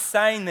 after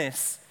saying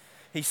this,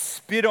 He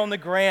spit on the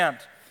ground.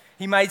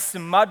 He made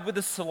some mud with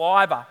the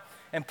saliva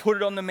and put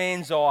it on the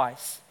man's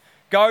eyes.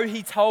 Go,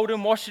 He told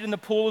him, wash it in the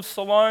pool of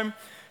Siloam.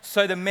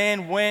 So the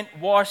man went,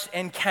 washed,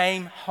 and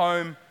came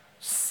home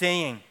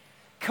seeing.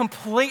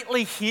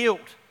 Completely healed.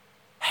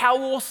 How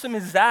awesome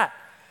is that?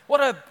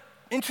 What a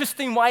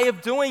interesting way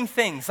of doing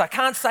things. I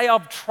can't say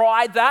I've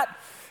tried that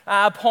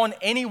upon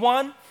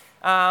anyone,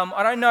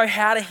 I don't know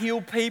how to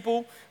heal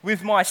people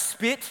with my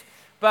spit,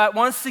 but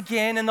once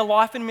again, in the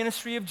life and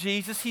ministry of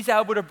Jesus, he's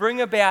able to bring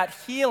about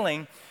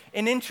healing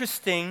in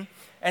interesting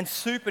and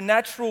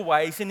supernatural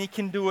ways, and he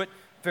can do it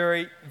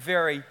very,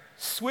 very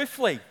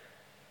swiftly.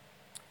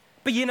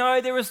 But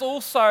there is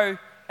also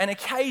an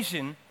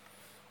occasion,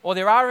 or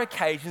there are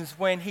occasions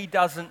when he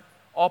doesn't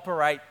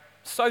operate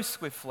so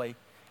swiftly,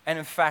 and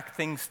in fact,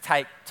 things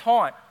take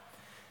time.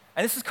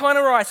 And this is kind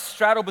of where I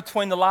straddle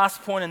between the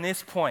last point and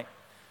this point.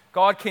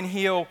 God can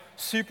heal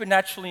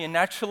supernaturally and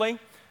naturally,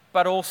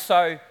 but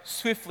also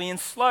swiftly and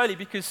slowly,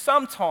 because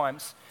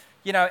sometimes,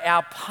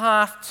 our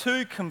path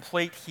to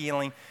complete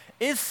healing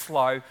is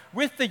slow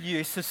with the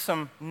use of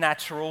some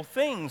natural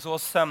things or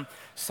some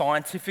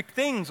scientific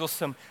things or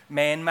some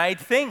man-made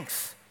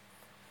things.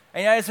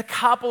 And there's a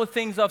couple of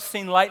things I've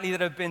seen lately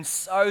that have been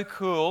so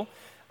cool.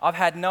 I've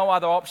had no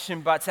other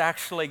option but to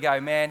actually go,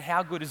 man,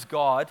 how good is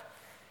God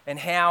and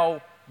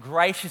how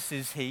gracious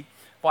is he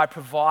by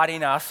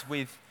providing us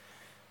with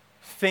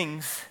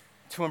things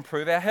to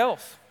improve our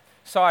health.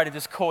 Sorry to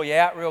just call you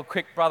out real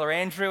quick, Brother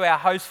Andrew, our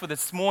host for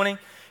this morning.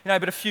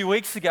 But a few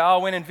weeks ago, I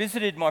went and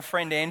visited my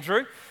friend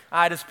Andrew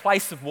at his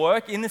place of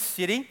work in the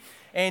city.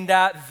 And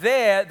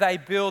there they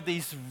build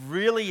these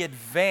really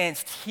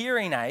advanced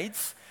hearing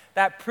aids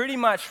that pretty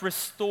much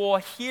restore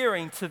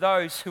hearing to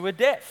those who are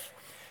deaf.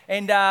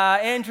 And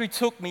Andrew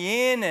took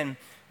me in, and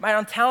mate,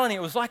 I'm telling you,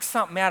 it was like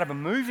something out of a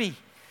movie.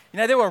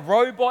 There were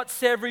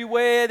robots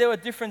everywhere, there were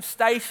different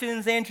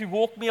stations. Andrew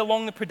walked me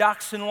along the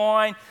production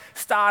line,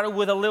 started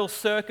with a little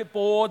circuit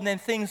board, and then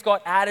things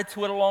got added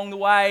to it along the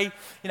way.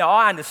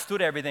 I understood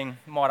everything,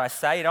 might I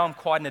say. I'm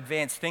quite an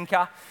advanced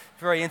thinker,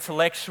 very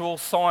intellectual.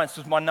 Science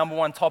was my number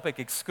one topic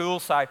at school.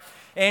 So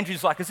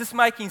Andrew's like, is this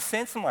making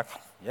sense? I'm like,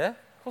 yeah,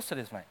 of course it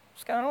is, mate.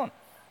 What's going on?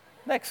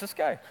 Next, let's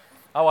go.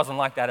 I wasn't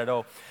like that at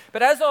all.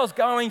 But as I was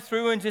going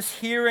through and just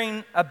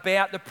hearing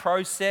about the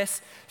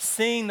process,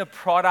 seeing the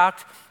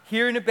product,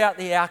 hearing about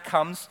the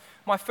outcomes,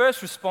 my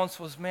first response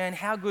was, man,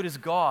 how good is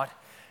God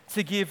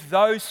to give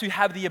those who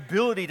have the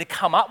ability to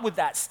come up with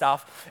that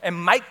stuff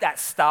and make that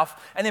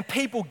stuff, and then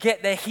people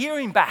get their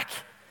hearing back.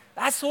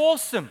 That's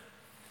awesome.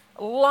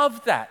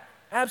 Loved that.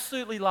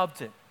 Absolutely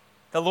loved it.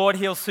 The Lord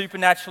heals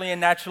supernaturally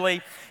and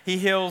naturally. He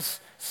heals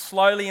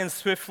slowly and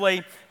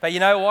swiftly. But you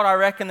know what? I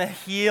reckon the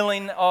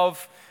healing or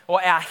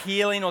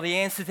the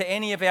answer to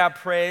any of our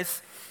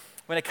prayers,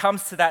 when it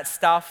comes to that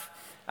stuff,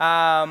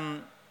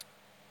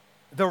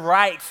 the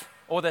rate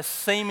or the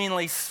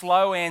seemingly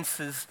slow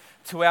answers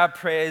to our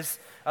prayers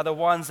are the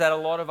ones that a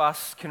lot of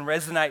us can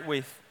resonate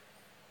with.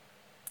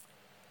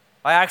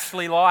 I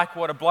actually like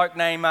what a bloke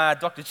named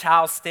Dr.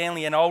 Charles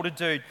Stanley, an older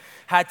dude,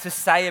 had to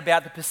say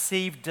about the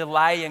perceived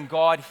delay in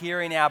God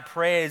hearing our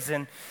prayers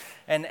and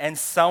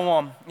so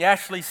on. He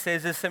actually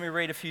says this. Let me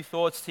read a few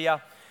thoughts to you.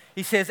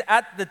 He says,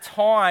 at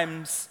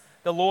times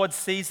the Lord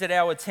sees that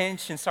our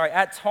attention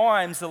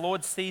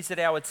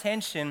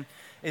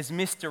is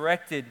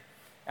misdirected.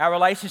 Our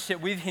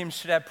relationship with him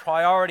should have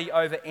priority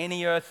over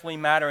any earthly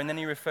matter. And then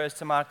he refers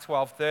to Mark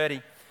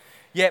 12:30.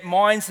 Yet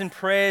minds and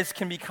prayers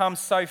can become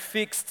so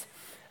fixed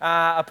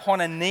upon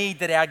a need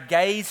that our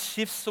gaze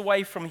shifts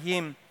away from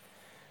him.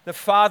 The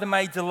Father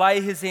may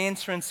delay his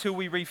answer until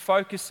we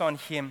refocus on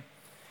him.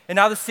 In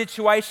other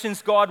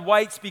situations, God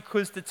waits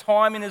because the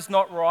timing is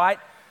not right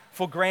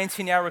for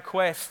granting our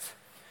request.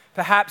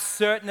 Perhaps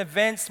certain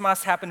events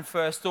must happen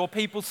first, or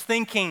people's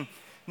thinking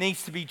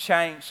needs to be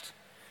changed.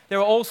 There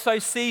are also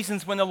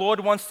seasons when the Lord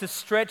wants to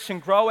stretch and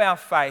grow our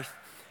faith.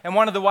 And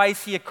one of the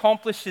ways he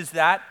accomplishes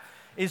that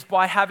is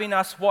by having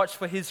us watch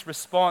for his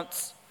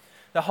response.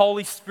 The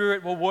Holy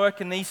Spirit will work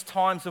in these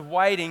times of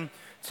waiting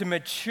to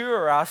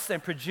mature us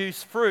and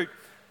produce fruit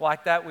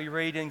like that we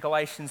read in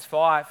Galatians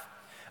 5.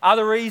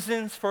 Other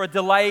reasons for a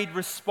delayed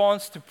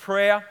response to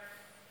prayer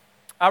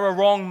are a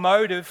wrong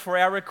motive for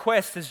our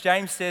request, as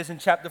James says in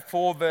chapter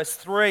 4, verse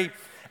 3,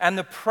 and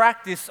the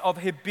practice of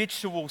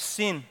habitual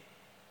sin.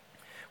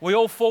 We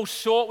all fall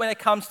short when it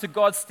comes to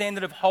God's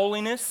standard of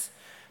holiness,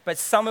 but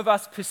some of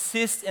us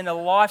persist in a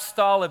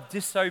lifestyle of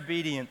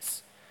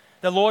disobedience.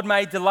 The Lord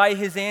may delay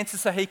his answer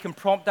so he can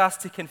prompt us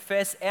to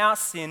confess our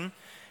sin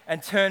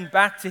and turn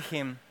back to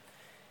him.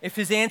 If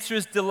his answer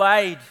is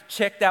delayed,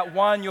 check that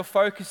 1, your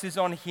focus is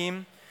on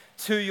him.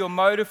 2, your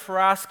motive for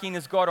asking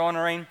is God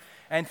honoring.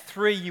 And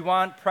 3, you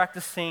aren't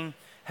practicing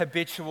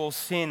habitual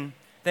sin.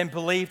 Then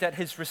believe that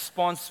his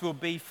response will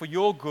be for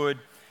your good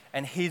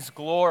and his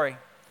glory.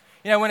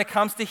 When it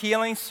comes to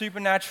healing,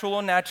 supernatural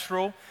or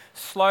natural,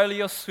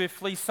 slowly or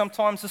swiftly,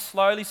 sometimes the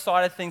slowly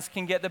side of things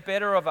can get the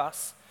better of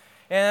us.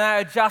 And there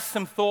are just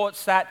some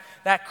thoughts that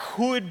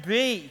could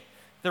be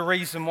the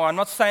reason why. I'm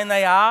not saying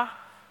they are,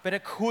 but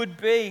it could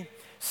be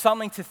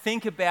something to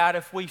think about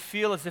if we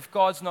feel as if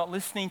God's not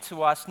listening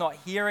to us, not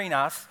hearing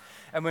us,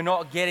 and we're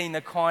not getting the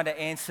kind of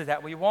answer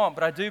that we want.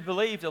 But I do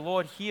believe the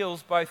Lord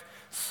heals both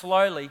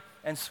slowly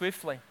and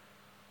swiftly.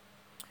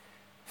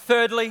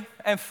 Thirdly,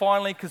 and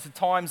finally, because the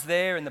time's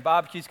there and the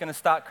barbecue's going to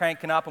start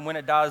cranking up, and when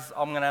it does,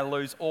 I'm going to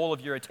lose all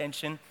of your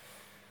attention.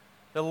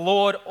 The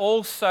Lord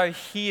also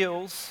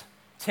heals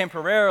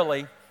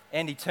temporarily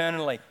and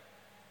eternally.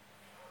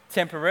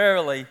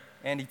 Temporarily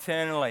and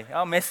eternally.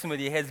 I'm messing with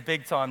your heads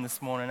big time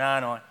this morning,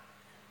 aren't I?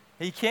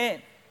 He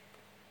can.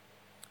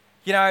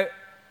 You know,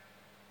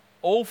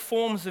 all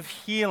forms of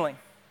healing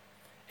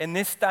in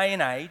this day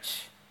and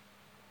age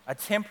are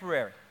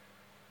temporary.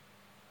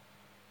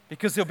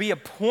 Because there'll be a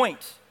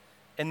point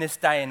in this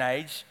day and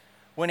age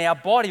when our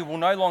body will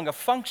no longer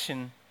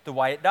function the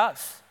way it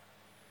does.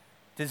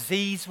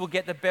 Disease will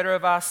get the better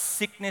of us,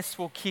 sickness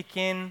will kick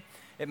in,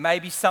 it may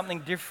be something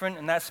different,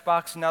 and that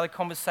sparks another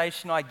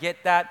conversation, I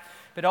get that.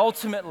 But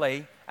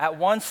ultimately, at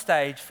one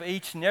stage, for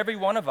each and every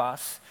one of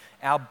us,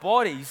 our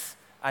bodies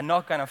are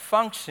not going to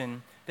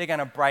function, they're going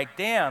to break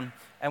down,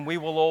 and we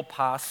will all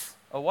pass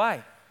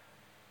away.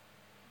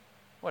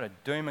 What a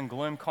doom and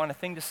gloom kind of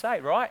thing to say,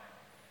 right?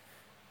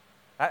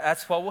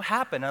 That's what will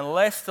happen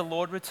unless the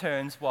Lord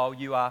returns while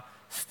you are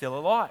still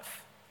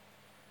alive.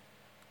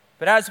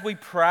 But as we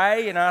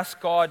pray and ask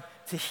God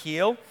to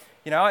heal,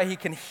 He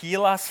can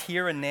heal us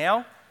here and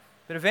now,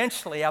 but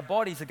eventually our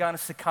bodies are going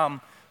to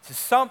succumb to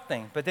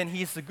something. But then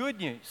here's the good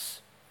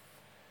news.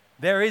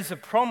 There is a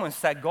promise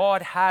that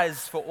God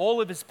has for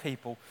all of His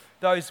people,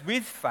 those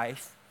with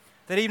faith,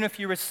 that even if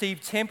you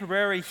receive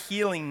temporary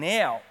healing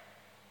now,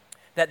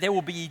 that there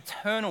will be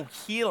eternal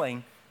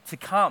healing to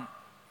come.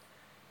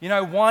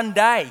 One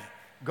day,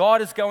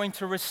 God is going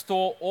to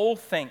restore all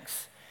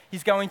things.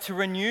 He's going to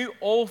renew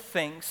all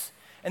things.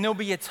 And there'll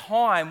be a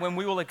time when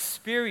we will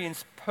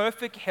experience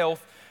perfect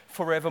health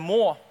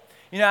forevermore.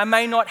 I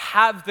may not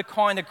have the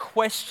kind of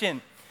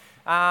question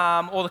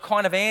or the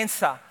kind of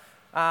answer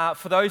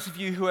for those of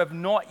you who have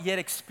not yet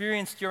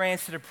experienced your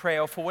answer to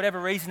prayer, or for whatever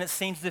reason it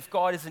seems as if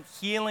God isn't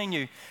healing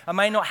you. I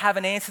may not have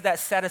an answer that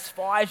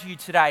satisfies you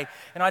today,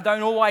 and I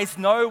don't always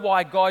know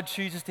why God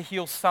chooses to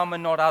heal some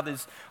and not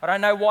others. I don't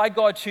know why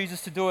God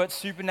chooses to do it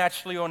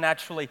supernaturally or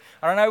naturally.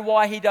 I don't know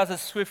why He does it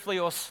swiftly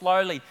or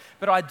slowly,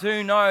 but I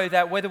do know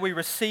that whether we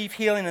receive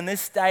healing in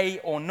this day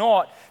or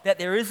not, that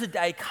there is a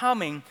day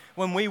coming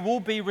when we will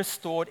be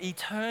restored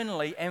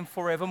eternally and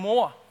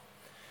forevermore.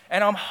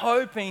 And I'm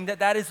hoping that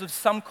that is of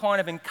some kind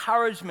of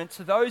encouragement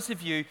to those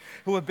of you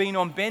who have been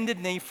on bended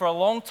knee for a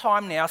long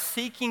time now,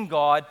 seeking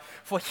God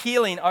for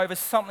healing over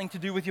something to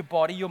do with your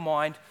body, your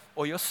mind,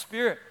 or your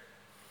spirit.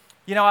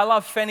 I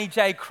love Fanny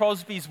J.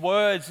 Crosby's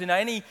words.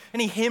 Any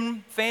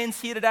hymn fans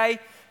here today?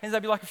 Ends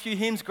up be like a few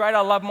hymns. Great, I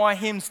love my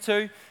hymns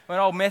too. I'm an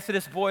old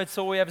Methodist boy, it's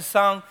all we ever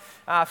sung.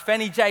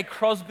 Fanny J.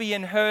 Crosby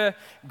and her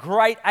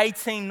great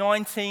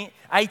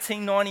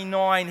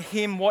 1899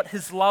 hymn, What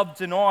His Love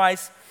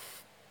Denies.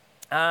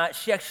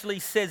 She actually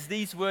says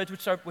these words,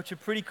 which are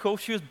pretty cool.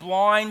 She was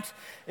blind,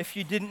 if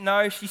you didn't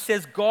know. She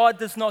says, God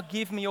does not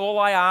give me all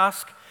I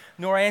ask,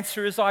 nor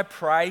answer as I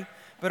pray,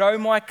 but oh,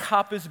 my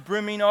cup is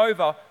brimming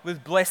over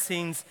with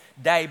blessings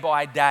day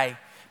by day.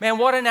 Man,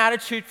 what an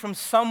attitude from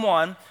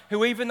someone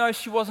who, even though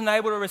she wasn't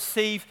able to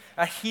receive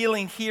a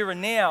healing here and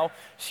now,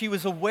 she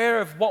was aware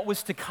of what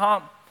was to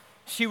come.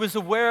 She was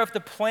aware of the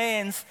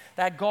plans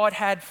that God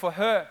had for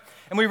her.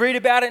 And we read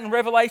about it in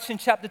Revelation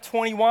chapter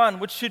 21,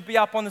 which should be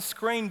up on the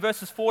screen,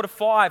 verses 4 to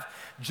 5.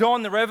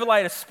 John the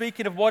Revelator,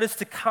 speaking of what is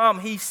to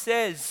come, he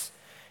says,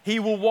 He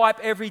will wipe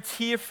every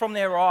tear from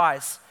their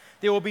eyes.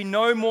 There will be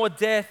no more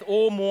death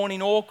or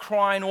mourning or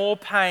crying or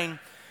pain,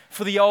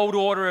 for the old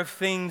order of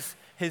things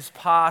has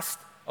passed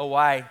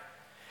away.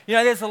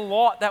 There's a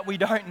lot that we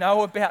don't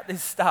know about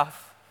this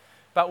stuff,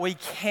 but we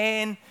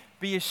can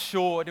be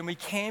assured and we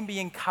can be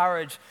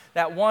encouraged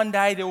that one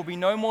day there will be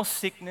no more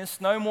sickness,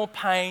 no more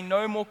pain,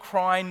 no more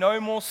crying, no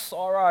more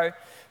sorrow.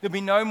 There'll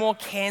be no more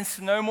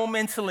cancer, no more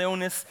mental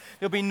illness.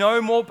 There'll be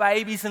no more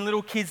babies and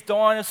little kids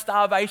dying of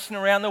starvation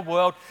around the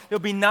world. There'll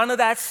be none of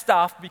that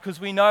stuff, because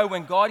we know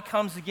when God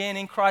comes again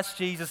in Christ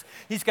Jesus,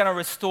 He's going to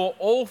restore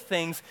all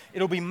things.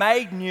 It'll be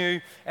made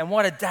new, and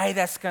what a day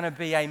that's going to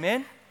be,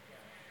 amen?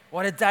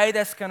 What a day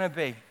that's going to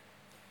be.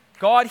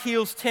 God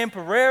heals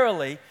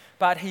temporarily,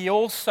 but He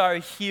also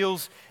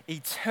heals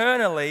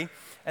eternally,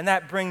 and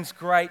that brings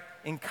great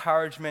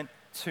encouragement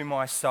to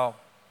my soul.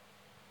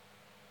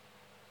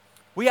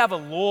 We have a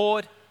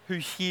Lord who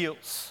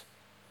heals.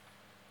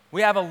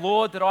 We have a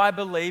Lord that I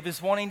believe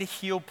is wanting to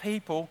heal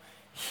people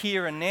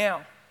here and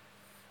now.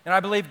 And I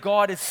believe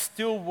God is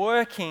still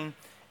working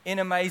in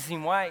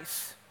amazing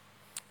ways.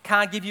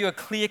 Can't give you a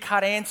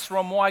clear-cut answer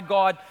on why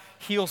God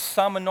heals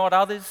some and not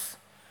others,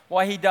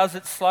 why He does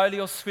it slowly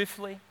or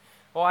swiftly,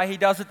 why He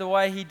does it the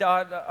way He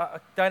does. I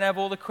don't have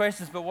all the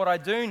questions, but what I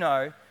do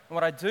know and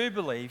what I do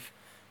believe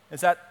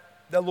is that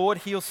the Lord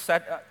heals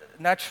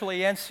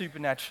naturally and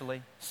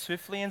supernaturally,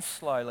 swiftly and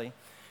slowly,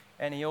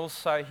 and He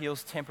also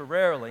heals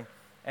temporarily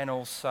and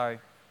also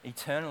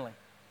eternally.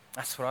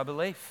 That's what I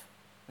believe.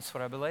 That's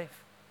what I believe.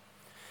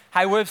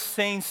 Hey, we've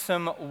seen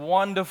some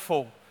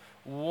wonderful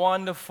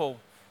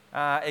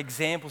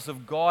examples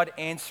of God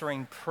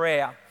answering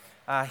prayer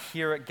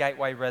here at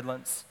Gateway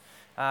Redlands.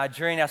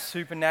 During our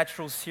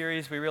supernatural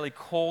series, we really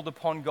called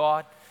upon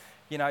God,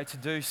 to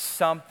do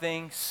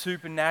something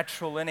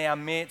supernatural in our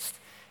midst.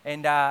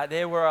 And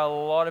there were a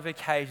lot of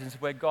occasions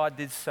where God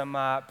did some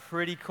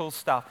pretty cool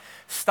stuff.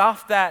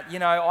 Stuff that,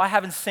 I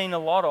haven't seen a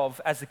lot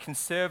of as a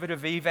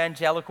conservative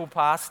evangelical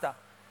pastor.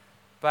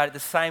 But at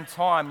the same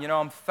time,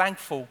 I'm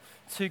thankful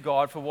to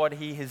God for what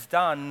he has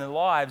done in the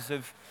lives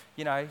of,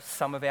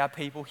 some of our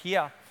people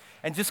here.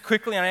 And just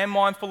quickly, I am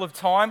mindful of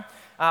time.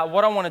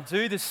 What I want to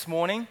do this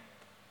morning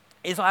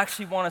is I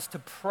actually want us to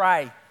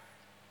pray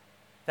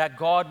that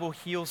God will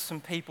heal some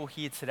people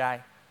here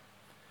today.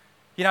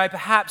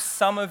 Perhaps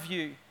some of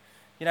you,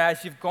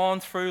 as you've gone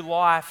through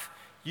life,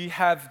 you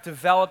have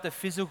developed a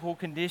physical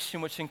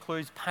condition which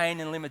includes pain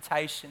and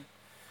limitation.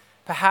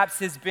 Perhaps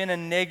there's been a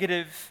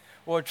negative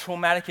or a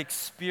traumatic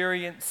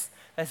experience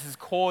that has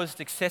caused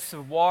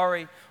excessive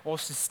worry or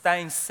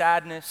sustained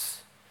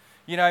sadness.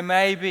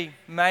 Maybe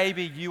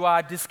you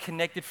are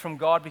disconnected from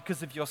God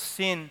because of your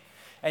sin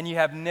and you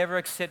have never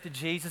accepted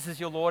Jesus as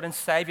your Lord and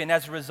Savior. And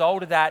as a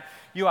result of that,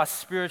 you are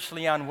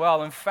spiritually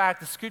unwell. In fact,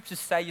 the scriptures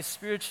say you're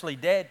spiritually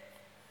dead.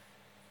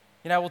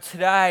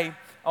 Today,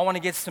 I want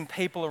to get some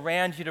people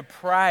around you to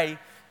pray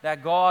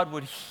that God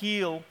would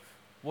heal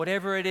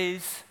whatever it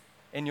is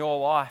in your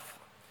life.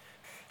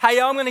 Hey,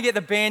 I'm going to get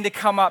the band to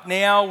come up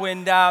now,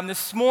 and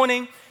this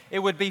morning it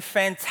would be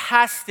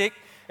fantastic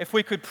if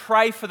we could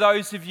pray for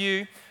those of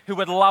you who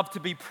would love to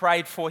be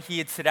prayed for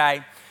here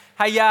today.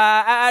 Hey,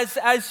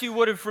 as you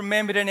would have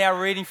remembered in our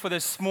reading for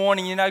this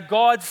morning,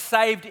 God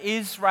saved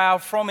Israel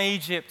from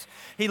Egypt.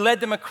 He led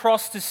them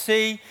across the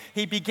sea.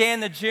 He began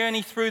the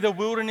journey through the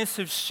wilderness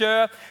of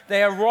Shur.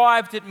 They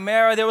arrived at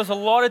Marah. There was a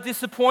lot of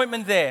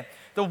disappointment there.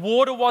 The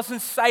water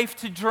wasn't safe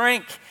to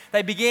drink.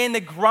 They began to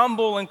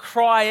grumble and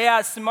cry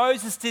out. So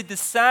Moses did the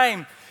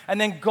same.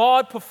 And then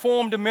God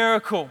performed a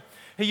miracle.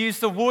 He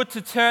used the wood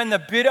to turn the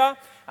bitter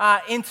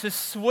into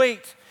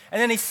sweet.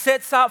 And then he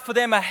sets up for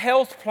them a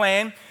health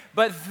plan.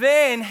 But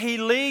then he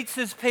leads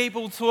his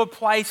people to a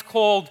place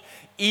called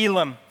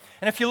Elim.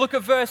 And if you look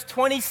at verse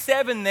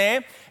 27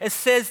 there, it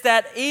says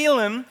that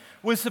Elim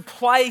was a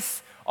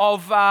place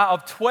of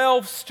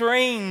 12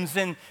 streams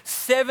and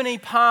 70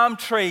 palm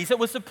trees. It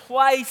was a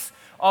place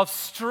of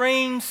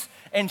streams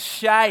and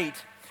shade.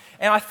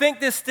 And I think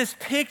this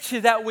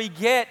picture that we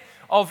get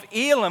of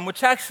Elim,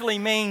 which actually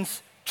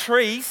means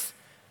trees.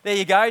 There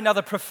you go,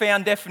 another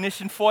profound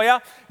definition for you.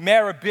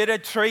 Marah, bitter,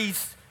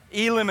 trees,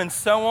 Elim, and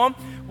so on.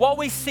 What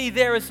we see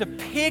there is a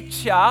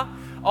picture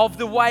of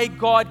the way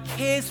God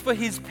cares for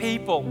his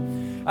people,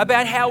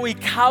 about how he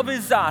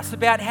covers us,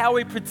 about how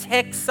he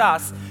protects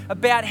us,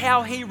 about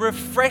how he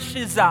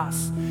refreshes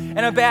us, and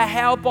about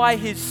how by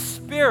his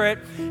Spirit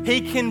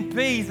he can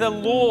be the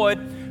Lord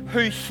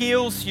who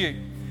heals you.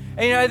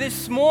 And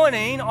this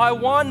morning I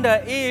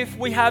wonder if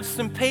we have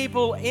some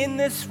people in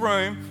this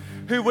room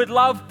who would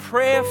love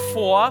prayer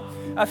for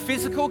a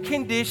physical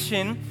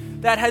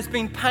condition that has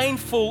been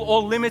painful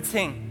or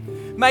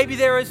limiting. Maybe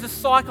there is a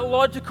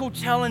psychological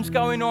challenge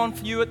going on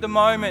for you at the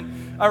moment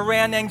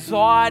around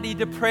anxiety,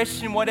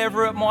 depression,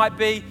 whatever it might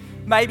be.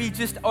 Maybe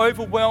just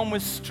overwhelmed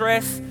with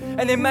stress.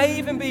 And there may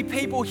even be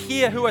people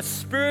here who are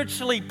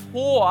spiritually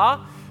poor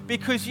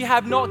because you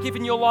have not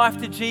given your life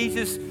to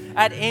Jesus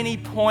at any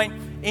point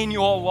in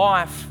your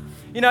life.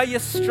 You're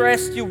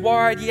stressed, you're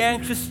worried, you're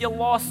anxious, you're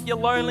lost, you're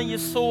lonely, you're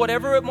sore,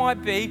 whatever it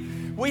might be.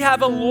 We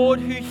have a Lord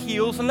who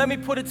heals. And let me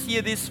put it to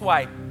you this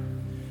way.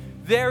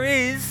 There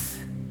is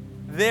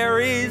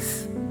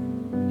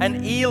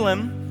an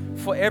Elim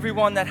for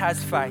everyone that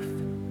has faith.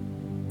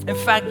 In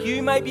fact,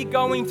 you may be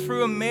going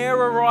through a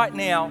Marah right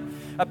now,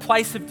 a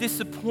place of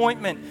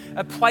disappointment,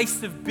 a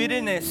place of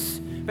bitterness.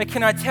 But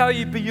can I tell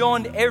you,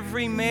 beyond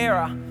every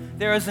Marah,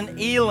 there is an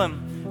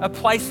Elim, a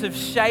place of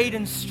shade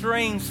and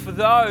streams for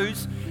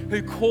those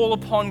who call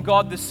upon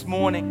God this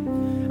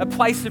morning, a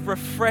place of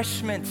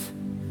refreshment,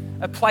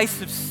 a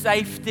place of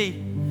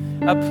safety,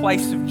 a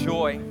place of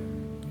joy.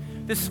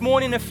 This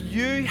morning, if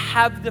you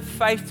have the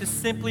faith to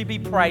simply be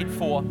prayed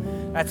for,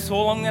 that's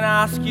all I'm going to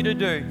ask you to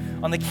do.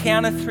 On the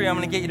count of 3, I'm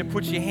going to get you to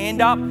put your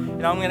hand up,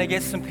 and I'm going to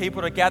get some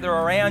people to gather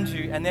around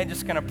you, and they're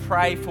just going to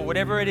pray for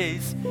whatever it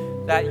is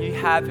that you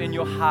have in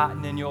your heart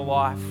and in your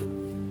life.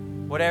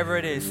 Whatever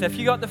it is. So if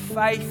you got the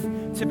faith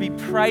to be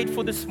prayed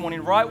for this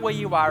morning, right where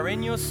you are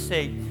in your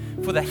seat,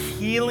 for the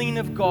healing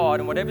of God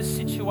in whatever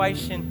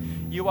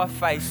situation you are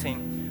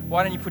facing,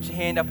 why don't you put your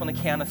hand up on the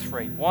count of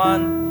 3?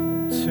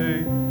 1,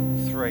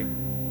 2, 3.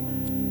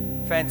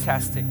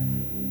 Fantastic.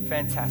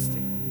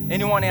 Fantastic.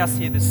 Anyone else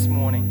here this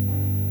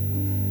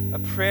morning? A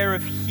prayer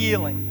of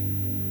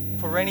healing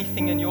for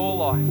anything in your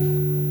life.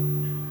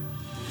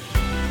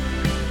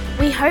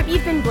 We hope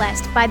you've been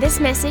blessed by this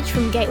message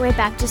from Gateway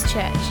Baptist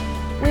Church.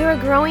 We're a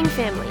growing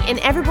family and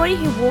everybody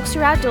who walks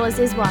through our doors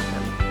is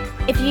welcome.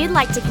 If you'd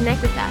like to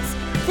connect with us,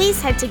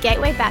 please head to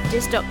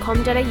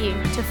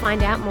gatewaybaptist.com.au to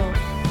find out more.